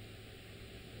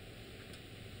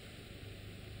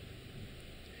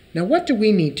 Now, what do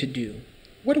we need to do?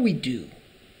 What do we do?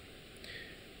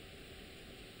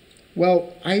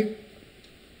 Well, I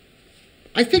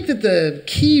think that the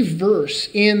key verse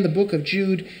in the book of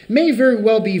Jude may very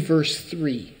well be verse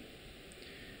 3,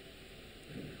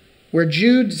 where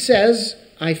Jude says,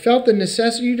 I felt the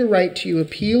necessity to write to you,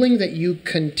 appealing that you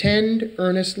contend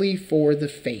earnestly for the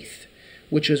faith,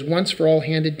 which was once for all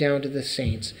handed down to the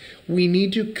saints. We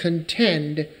need to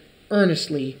contend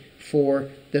earnestly for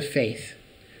the faith.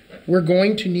 We're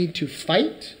going to need to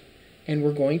fight, and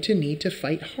we're going to need to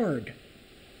fight hard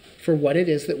for what it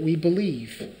is that we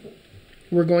believe.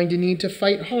 We're going to need to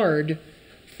fight hard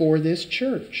for this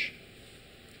church.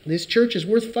 This church is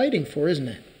worth fighting for, isn't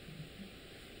it?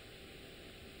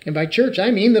 And by church,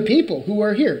 I mean the people who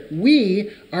are here.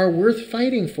 We are worth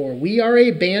fighting for. We are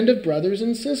a band of brothers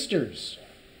and sisters.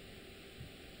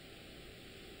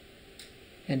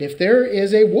 And if there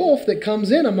is a wolf that comes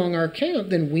in among our camp,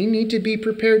 then we need to be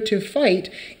prepared to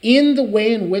fight in the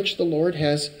way in which the Lord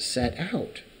has set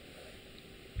out.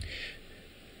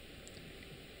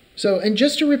 So, and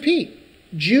just to repeat,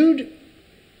 Jude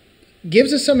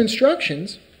gives us some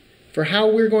instructions for how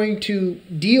we're going to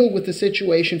deal with the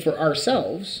situation for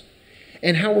ourselves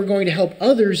and how we're going to help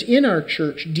others in our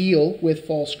church deal with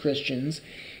false Christians.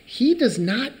 He does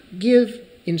not give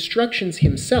instructions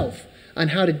himself on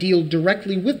how to deal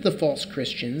directly with the false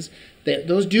Christians.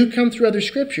 Those do come through other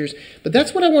scriptures, but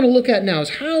that's what I want to look at now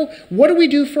is what do we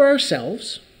do for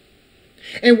ourselves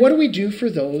and what do we do for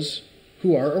those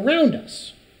who are around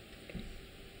us?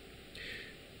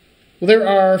 Well, there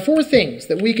are 4 things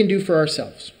that we can do for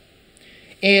ourselves.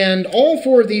 And all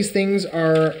 4 of these things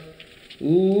are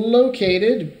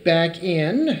located back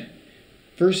in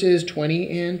verses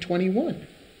 20 and 21.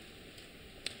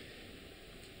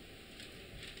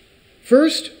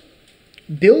 First,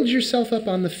 build yourself up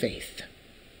on the faith.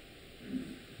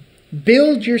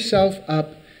 Build yourself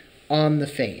up on the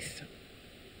faith.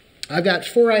 I've got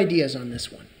 4 ideas on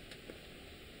this one.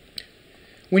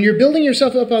 When you're building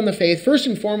yourself up on the faith, first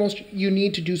and foremost, you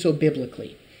need to do so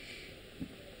biblically.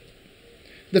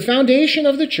 The foundation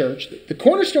of the church, the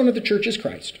cornerstone of the church is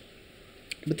Christ.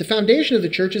 But the foundation of the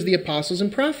church is the apostles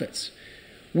and prophets.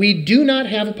 We do not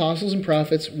have apostles and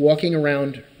prophets walking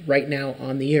around right now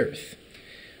on the earth.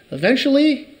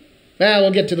 Eventually,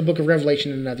 we'll get to the book of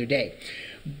Revelation another day.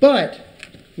 But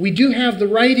we do have the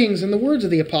writings and the words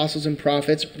of the apostles and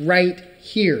prophets right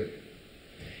here.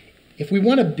 If we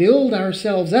want to build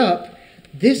ourselves up,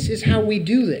 this is how we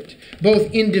do it,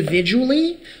 both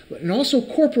individually and also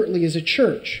corporately as a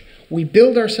church. We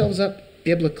build ourselves up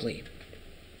biblically.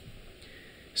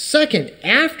 Second,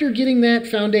 after getting that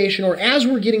foundation, or as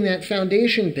we're getting that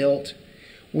foundation built,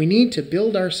 we need to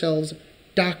build ourselves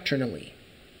doctrinally.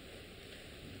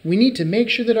 we need to make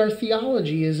sure that our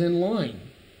theology is in line.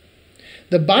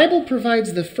 The Bible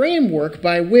provides the framework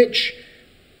by which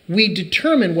we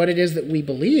determine what it is that we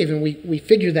believe, and we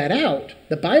figure that out.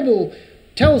 The Bible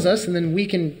tells us, and then we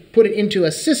can put it into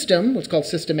a system, what's called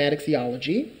systematic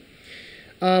theology.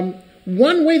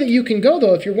 One way that you can go,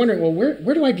 though, if you're wondering, well,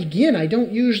 where do I begin? I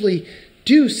don't usually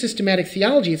do systematic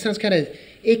theology. It sounds kind of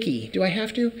icky. Do I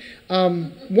have to?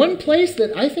 One place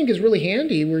that I think is really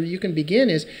handy where you can begin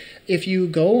is if you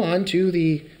go onto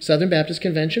the Southern Baptist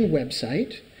Convention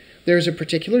website, there's a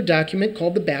particular document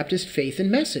called the Baptist Faith and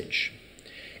Message.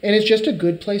 And it's just a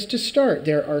good place to start.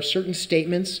 There are certain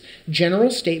statements, general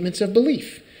statements of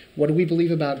belief. What do we believe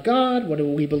about God? What do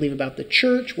we believe about the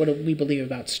church? What do we believe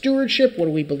about stewardship? What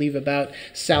do we believe about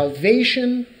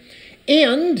salvation?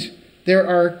 And there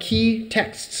are key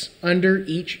texts under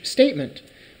each statement.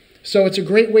 So it's a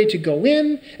great way to go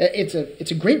in.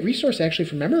 It's a great resource, actually,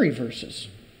 for memory verses.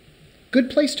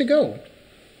 Good place to go.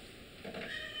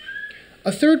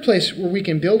 A third place where we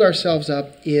can build ourselves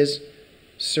up is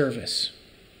service.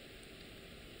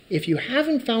 If you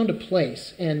haven't found a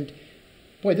place, and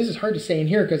boy, this is hard to say in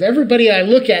here because everybody I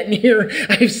look at in here,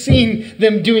 I've seen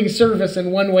them doing service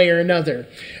in one way or another.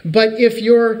 But if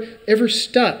you're ever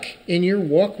stuck in your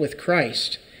walk with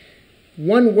Christ,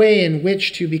 one way in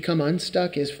which to become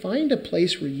unstuck is find a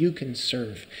place where you can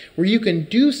serve, where you can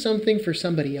do something for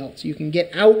somebody else. You can get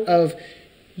out of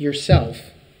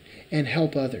yourself and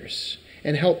help others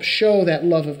and help show that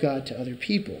love of God to other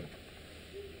people.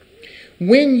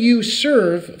 When you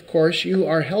serve, of course, you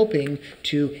are helping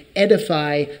to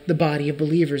edify the body of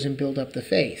believers and build up the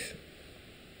faith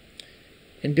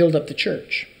and build up the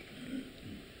church.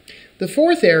 The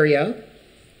fourth area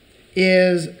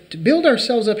is to build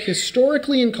ourselves up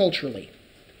historically and culturally.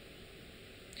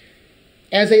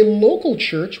 As a local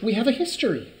church, we have a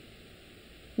history.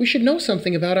 We should know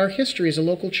something about our history as a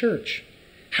local church.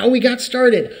 How we got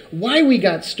started, why we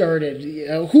got started,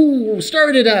 who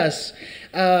started us,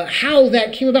 how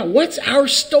that came about. What's our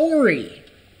story?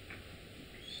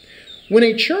 When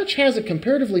a church has a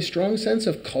comparatively strong sense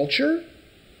of culture,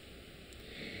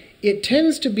 it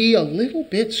tends to be a little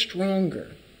bit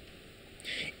stronger.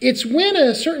 It's when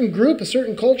a certain group, a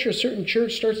certain culture, a certain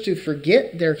church starts to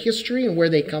forget their history and where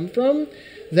they come from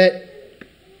that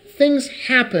things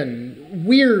happen.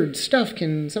 Weird stuff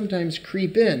can sometimes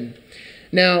creep in.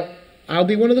 Now, I'll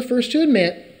be one of the first to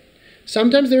admit,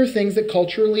 sometimes there are things that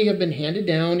culturally have been handed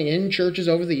down in churches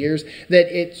over the years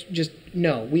that it's just,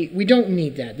 no, we don't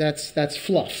need that. That's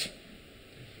fluff.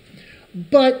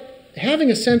 But having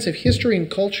a sense of history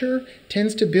and culture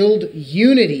tends to build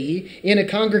unity in a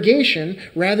congregation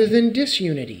rather than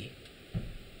disunity.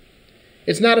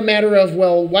 It's not a matter of,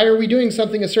 well, why are we doing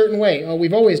something a certain way? Oh,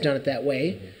 we've always done it that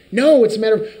way. No, it's a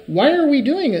matter of, why are we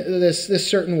doing this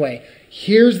certain way?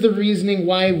 Here's the reasoning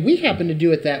why we happen to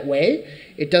do it that way.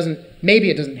 Maybe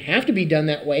it doesn't have to be done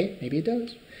that way. Maybe it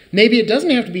does. Maybe it doesn't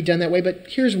have to be done that way, but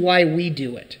here's why we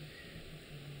do it.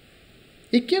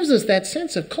 It gives us that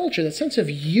sense of culture, that sense of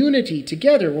unity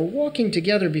together. We're walking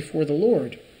together before the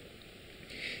Lord.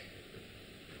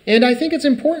 And I think it's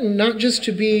important not just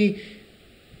to be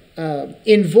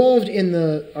involved in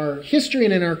our history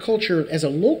and in our culture as a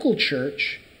local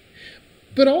church,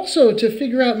 but also to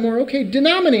figure out more, okay,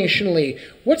 denominationally,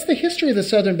 what's the history of the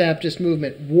Southern Baptist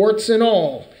movement? Warts and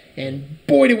all. And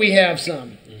boy, do we have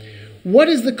some. What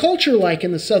is the culture like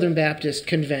in the Southern Baptist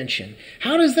Convention?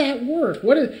 How does that work?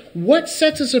 What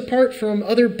sets us apart from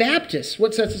other Baptists?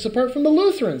 What sets us apart from the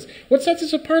Lutherans? What sets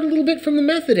us apart a little bit from the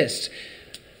Methodists?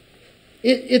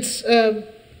 Would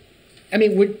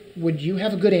you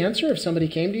have a good answer if somebody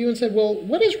came to you and said, well,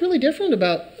 what is really different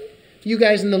about you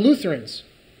guys and the Lutherans,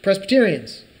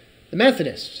 Presbyterians, the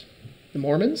Methodists, the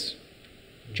Mormons,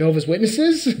 Jehovah's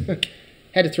Witnesses?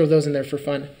 Had to throw those in there for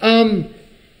fun.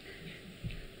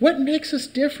 What makes us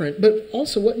different, but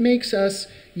also what makes us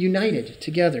united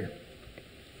together?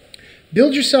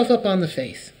 Build yourself up on the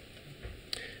faith.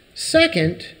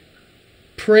 Second,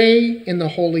 pray in the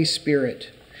Holy Spirit.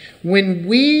 When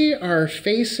we are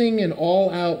facing an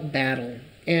all-out battle,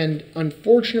 and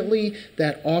unfortunately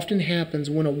that often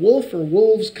happens when a wolf or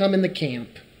wolves come in the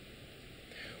camp,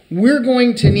 we're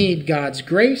going to need God's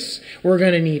grace. We're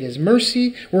going to need His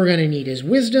mercy. We're going to need His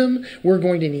wisdom. We're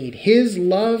going to need His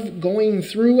love going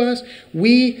through us.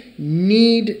 We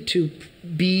need to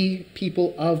be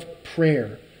people of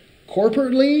prayer,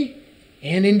 corporately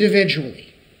and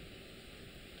individually.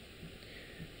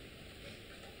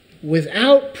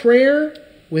 Without prayer,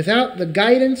 without the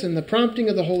guidance and the prompting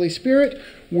of the Holy Spirit,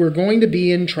 we're going to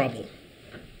be in trouble.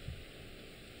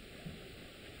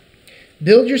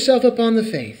 Build yourself up on the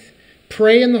faith.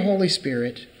 Pray in the Holy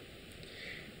Spirit.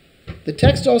 The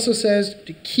text also says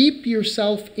to keep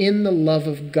yourself in the love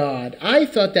of God. I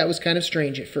thought that was kind of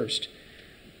strange at first.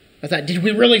 I thought, did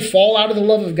we really fall out of the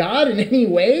love of God in any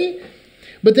way?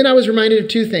 But then I was reminded of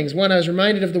two things. One, I was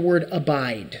reminded of the word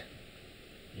abide.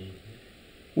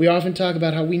 We often talk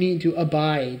about how we need to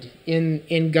abide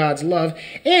in God's love.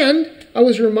 And I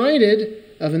was reminded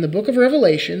of, in the book of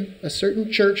Revelation, a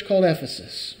certain church called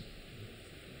Ephesus.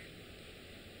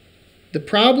 The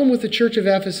problem with the church of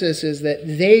Ephesus is that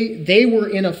they were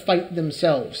in a fight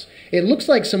themselves. It looks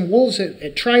like some wolves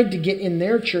had tried to get in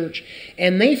their church,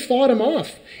 and they fought them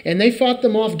off. And they fought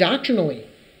them off doctrinally.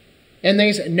 And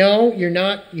they said, no, you're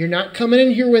not coming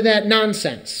in here with that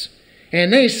nonsense.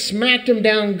 And they smacked them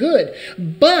down good.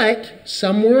 But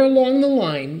somewhere along the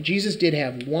line, Jesus did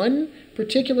have one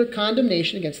particular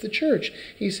condemnation against the church.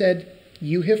 He said,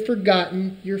 you have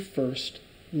forgotten your first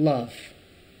love.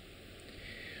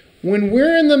 When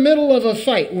we're in the middle of a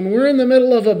fight, when we're in the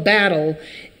middle of a battle,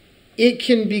 it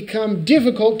can become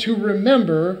difficult to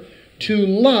remember to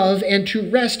love and to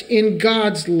rest in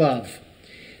God's love.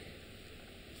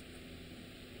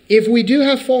 If we do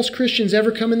have false Christians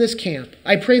ever come in this camp,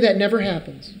 I pray that never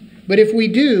happens. But if we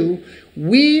do,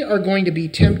 we are going to be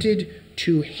tempted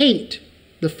to hate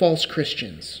the false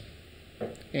Christians.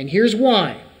 And here's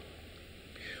why.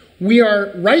 We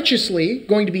are righteously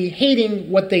going to be hating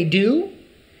what they do,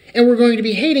 and we're going to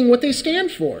be hating what they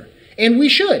stand for. And we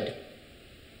should.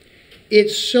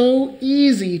 It's so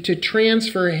easy to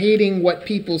transfer hating what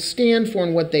people stand for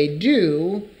and what they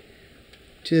do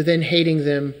to then hating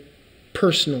them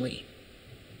personally.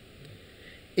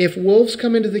 If wolves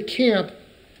come into the camp,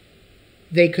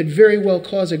 they could very well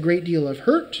cause a great deal of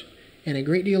hurt and a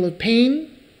great deal of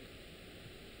pain.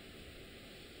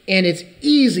 And it's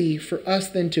easy for us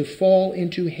then to fall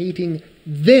into hating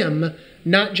them,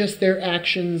 not just their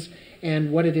actions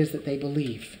and what it is that they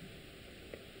believe.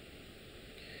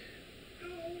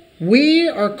 We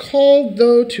are called,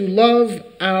 though, to love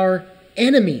our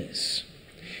enemies.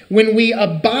 When we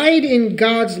abide in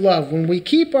God's love, when we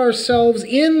keep ourselves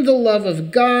in the love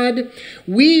of God,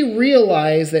 we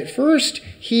realize that first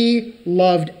He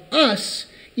loved us,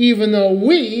 even though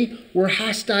we were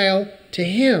hostile to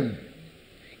Him.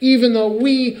 Even though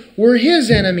we were His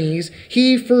enemies,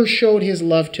 He first showed His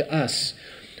love to us.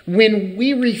 When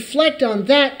we reflect on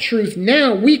that truth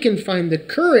now, we can find the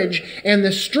courage and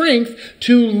the strength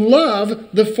to love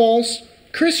the false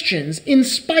Christians in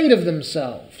spite of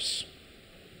themselves.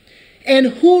 And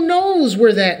who knows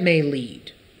where that may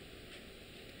lead?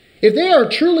 If they are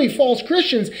truly false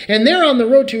Christians and they're on the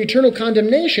road to eternal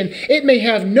condemnation, it may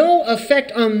have no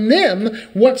effect on them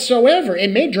whatsoever.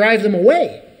 It may drive them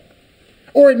away.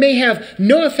 Or it may have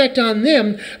no effect on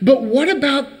them. But what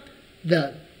about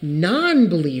the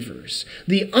non-believers,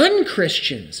 the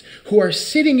unchristians who are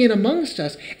sitting in amongst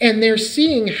us, and they're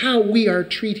seeing how we are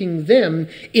treating them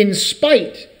in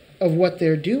spite of what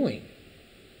they're doing?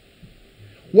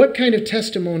 What kind of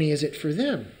testimony is it for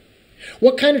them?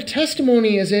 What kind of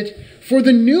testimony is it for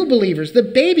the new believers, the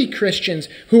baby Christians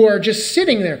who are just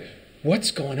sitting there?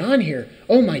 What's going on here?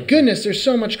 Oh my goodness, there's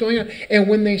so much going on. And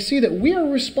when they see that we are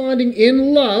responding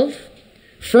in love,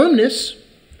 firmness,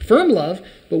 firm love,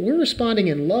 but we're responding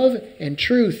in love and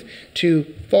truth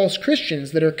to false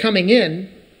Christians that are coming in,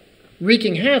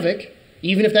 wreaking havoc,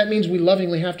 even if that means we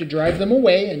lovingly have to drive them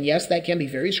away, and yes, that can be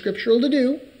very scriptural to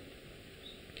do.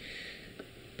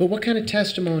 But what kind of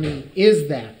testimony is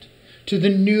that to the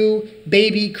new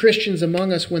baby Christians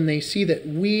among us when they see that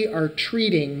we are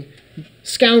treating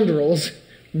scoundrels,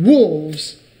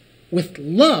 wolves, with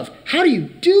love? How do you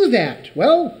do that?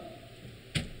 Well,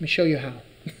 let me show you how.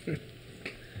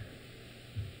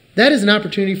 That is an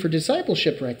opportunity for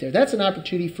discipleship right there. That's an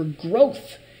opportunity for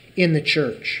growth in the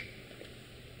church.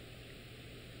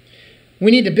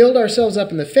 We need to build ourselves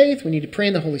up in the faith. We need to pray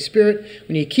in the Holy Spirit.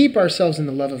 We need to keep ourselves in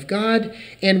the love of God.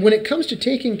 And when it comes to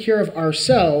taking care of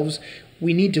ourselves,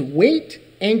 we need to wait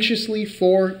anxiously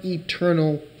for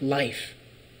eternal life.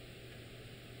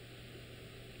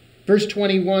 Verse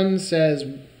 21 says,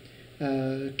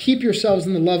 keep yourselves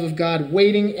in the love of God,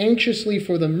 waiting anxiously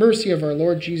for the mercy of our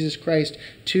Lord Jesus Christ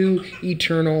to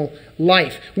eternal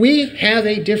life. We have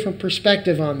a different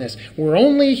perspective on this. We're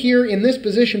only here in this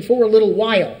position for a little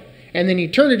while, and then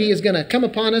eternity is going to come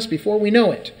upon us before we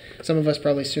know it. Some of us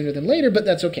probably sooner than later, but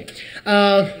that's okay.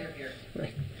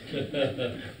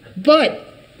 But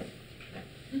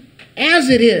as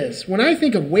it is, when I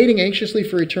think of waiting anxiously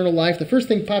for eternal life, the first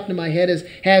thing popped into my head is,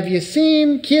 have you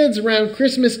seen kids around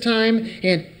Christmas time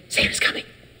and Santa's coming?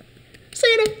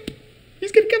 Santa!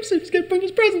 He's going to come soon. He's going to bring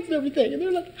his presents and everything. And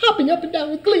they're like hopping up and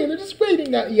down with glee, and they're just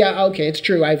waiting now. Yeah, okay, it's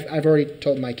true. I've already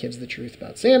told my kids the truth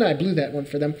about Santa. I blew that one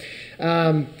for them.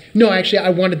 No, actually, I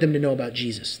wanted them to know about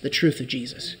Jesus, the truth of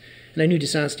Jesus. And I knew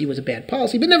dishonesty was a bad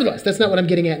policy, but nevertheless, that's not what I'm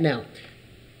getting at now.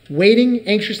 Waiting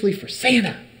anxiously for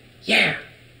Santa. Yeah.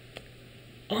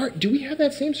 Do we have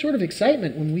that same sort of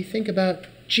excitement when we think about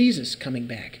Jesus coming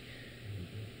back?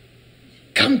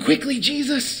 Come quickly,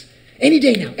 Jesus. Any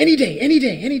day now. Any day, any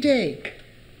day, any day.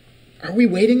 Are we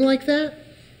waiting like that?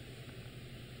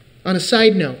 On a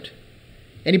side note,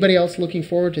 anybody else looking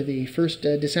forward to the first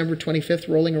December 25th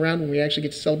rolling around when we actually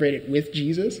get to celebrate it with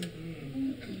Jesus?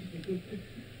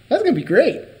 That's going to be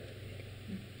great.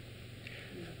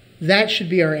 That should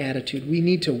be our attitude. We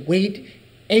need to wait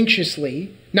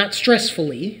anxiously, not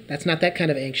stressfully. That's not that kind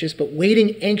of anxious, but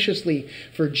waiting anxiously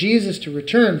for Jesus to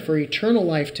return, for eternal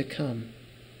life to come.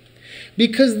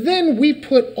 Because then we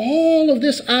put all of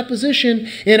this opposition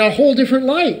in a whole different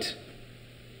light.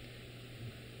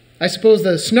 I suppose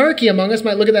the snarky among us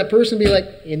might look at that person and be like,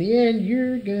 in the end,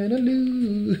 you're going to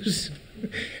lose.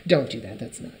 Don't do that.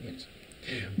 That's not it.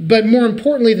 But more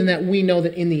importantly than that, we know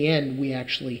that in the end, we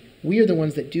are the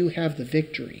ones that do have the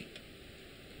victory.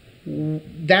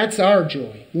 That's our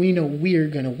joy. We know we're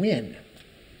going to win.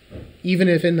 Even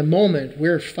if in the moment,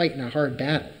 we're fighting a hard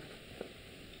battle.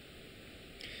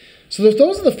 So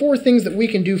those are the four things that we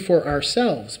can do for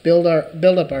ourselves. Build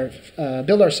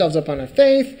ourselves up on our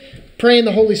faith, pray in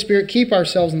the Holy Spirit, keep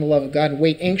ourselves in the love of God, and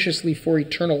wait anxiously for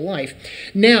eternal life.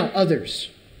 Now, others.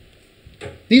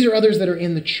 These are others that are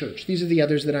in the church. These are the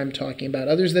others that I'm talking about,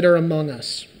 others that are among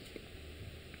us.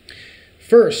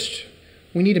 First,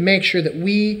 we need to make sure that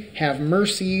we have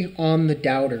mercy on the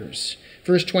doubters.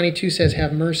 Verse 22 says,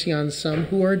 have mercy on some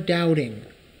who are doubting.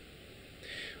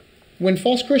 When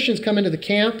false Christians come into the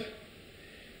camp,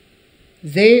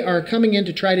 they are coming in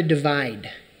to try to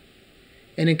divide.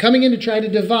 And in coming in to try to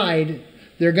divide,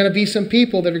 there are going to be some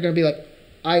people that are going to be like,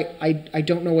 I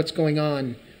don't know what's going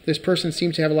on. This person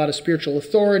seems to have a lot of spiritual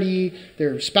authority.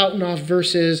 They're spouting off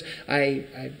verses.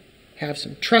 I have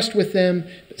some trust with them.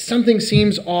 But something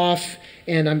seems off,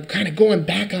 and I'm kind of going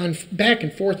back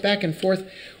and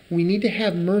forth. We need to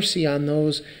have mercy on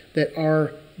those that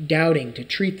are doubting, to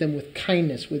treat them with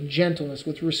kindness, with gentleness,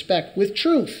 with respect, with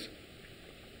truth.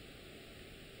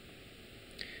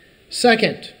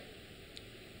 Second,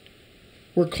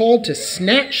 we're called to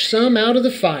snatch some out of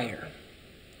the fire.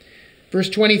 Verse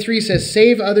 23 says,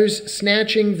 save others,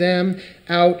 snatching them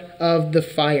out of the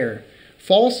fire.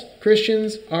 False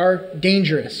Christians are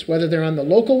dangerous, whether they're on the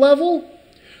local level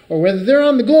or whether they're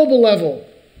on the global level,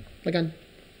 like on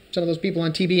some of those people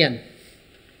on TBN.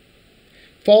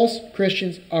 False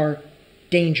Christians are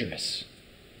dangerous.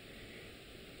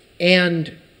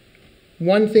 And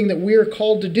one thing that we are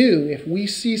called to do, if we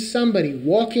see somebody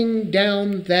walking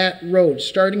down that road,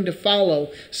 starting to follow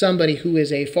somebody who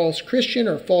is a false Christian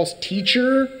or false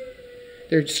teacher,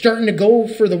 they're starting to go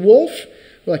for the wolf,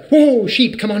 we're like, whoa,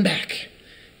 sheep, come on back.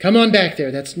 Come on back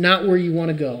there. That's not where you want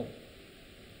to go.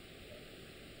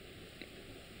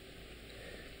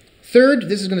 Third,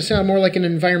 this is going to sound more like an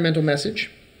environmental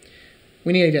message.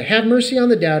 We need to have mercy on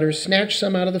the doubters, snatch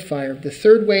some out of the fire. The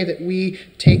third way that we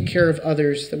take care of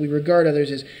others, that we regard others,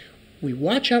 is we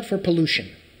watch out for pollution.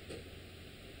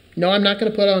 No, I'm not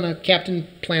going to put on a Captain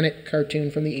Planet cartoon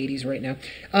from the 80s right now.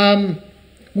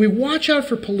 We watch out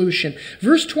for pollution.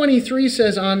 Verse 23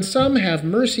 says, on some have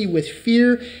mercy with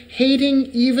fear, hating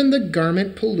even the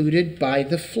garment polluted by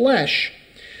the flesh.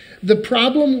 The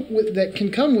problem that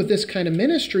can come with this kind of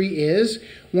ministry is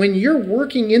when you're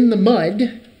working in the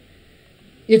mud,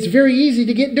 it's very easy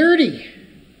to get dirty.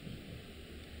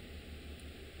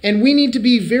 And we need to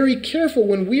be very careful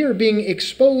when we are being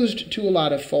exposed to a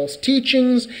lot of false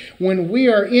teachings, when we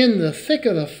are in the thick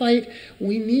of the fight.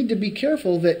 We need to be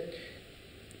careful that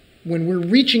when we're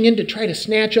reaching in to try to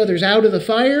snatch others out of the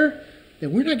fire,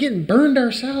 that we're not getting burned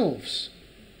ourselves.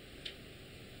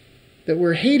 That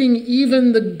we're hating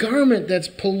even the garment that's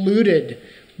polluted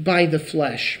by the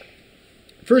flesh.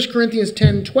 1 Corinthians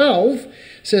 10:12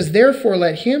 says, therefore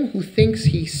let him who thinks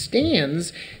he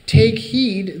stands take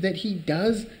heed that he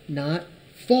does not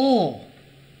fall.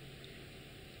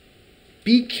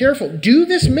 Be careful. Do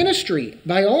this ministry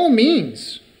by all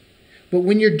means. But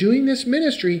when you're doing this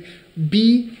ministry,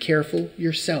 be careful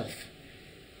yourself.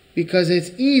 Because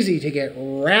it's easy to get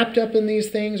wrapped up in these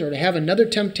things or to have another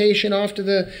temptation off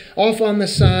on the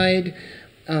side,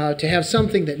 to have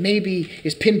something that maybe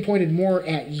is pinpointed more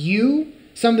at you,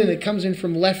 something that comes in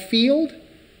from left field.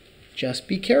 Just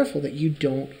be careful that you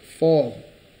don't fall.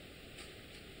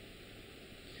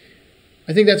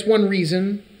 I think that's one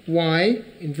reason why,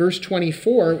 in verse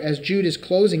 24, as Jude is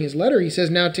closing his letter, he says,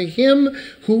 "Now to him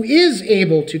who is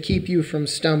able to keep you from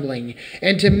stumbling,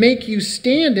 and to make you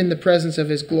stand in the presence of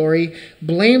his glory,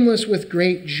 blameless with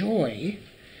great joy."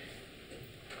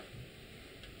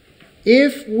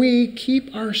 If we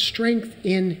keep our strength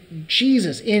in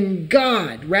Jesus, in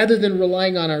God, rather than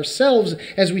relying on ourselves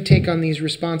as we take on these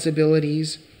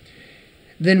responsibilities,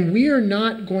 then we are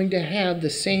not going to have the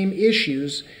same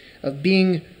issues of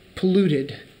being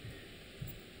polluted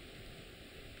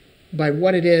by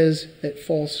what it is that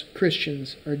false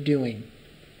Christians are doing.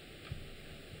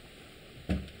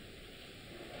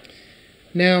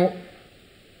 Now,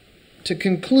 to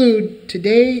conclude,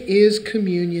 today is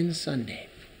Communion Sunday.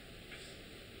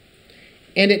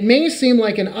 And it may seem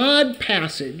like an odd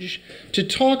passage to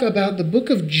talk about the book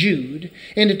of Jude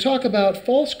and to talk about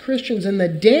false Christians and the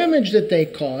damage that they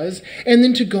cause, and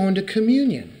then to go into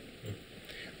communion.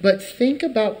 But think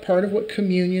about part of what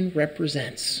communion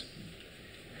represents.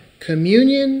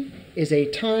 Communion is a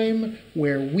time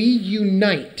where we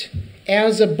unite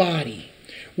as a body,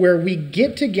 where we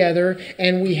get together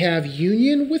and we have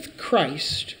union with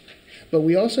Christ, but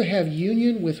we also have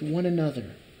union with one another.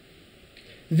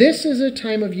 This is a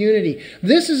time of unity.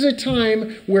 This is a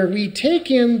time where we take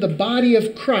in the body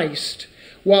of Christ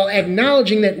while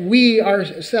acknowledging that we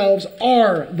ourselves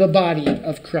are the body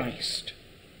of Christ.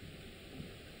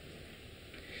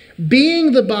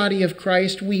 Being the body of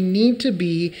Christ, we need to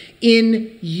be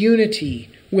in unity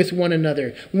with one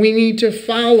another. We need to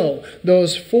follow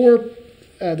those four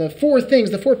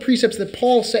precepts that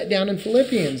Paul set down in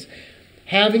Philippians.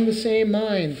 Having the same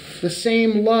mind, the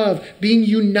same love, being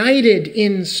united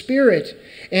in spirit,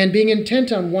 and being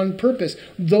intent on one purpose.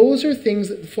 Those are things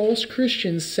that false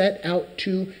Christians set out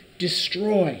to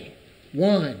destroy,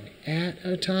 one at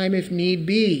a time if need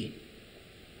be.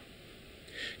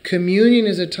 Communion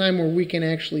is a time where we can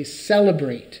actually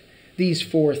celebrate these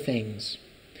four things.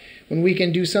 When we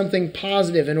can do something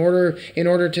positive in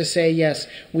order to say, yes,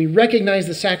 we recognize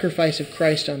the sacrifice of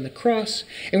Christ on the cross,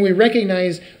 and we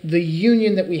recognize the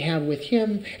union that we have with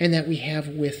him and that we have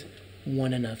with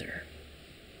one another.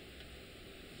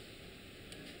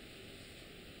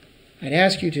 I'd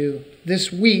ask you to,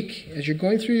 this week, as you're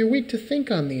going through your week, to think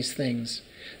on these things.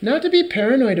 Not to be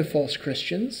paranoid of false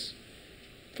Christians.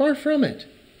 Far from it.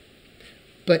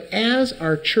 But as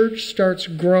our church starts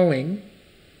growing,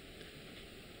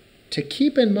 to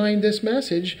keep in mind this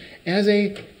message as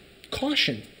a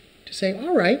caution. To say,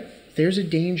 all right, there's a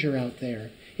danger out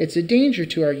there. It's a danger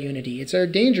to our unity. It's a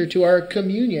danger to our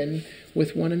communion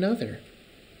with one another.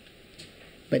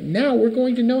 But now we're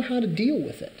going to know how to deal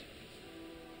with it.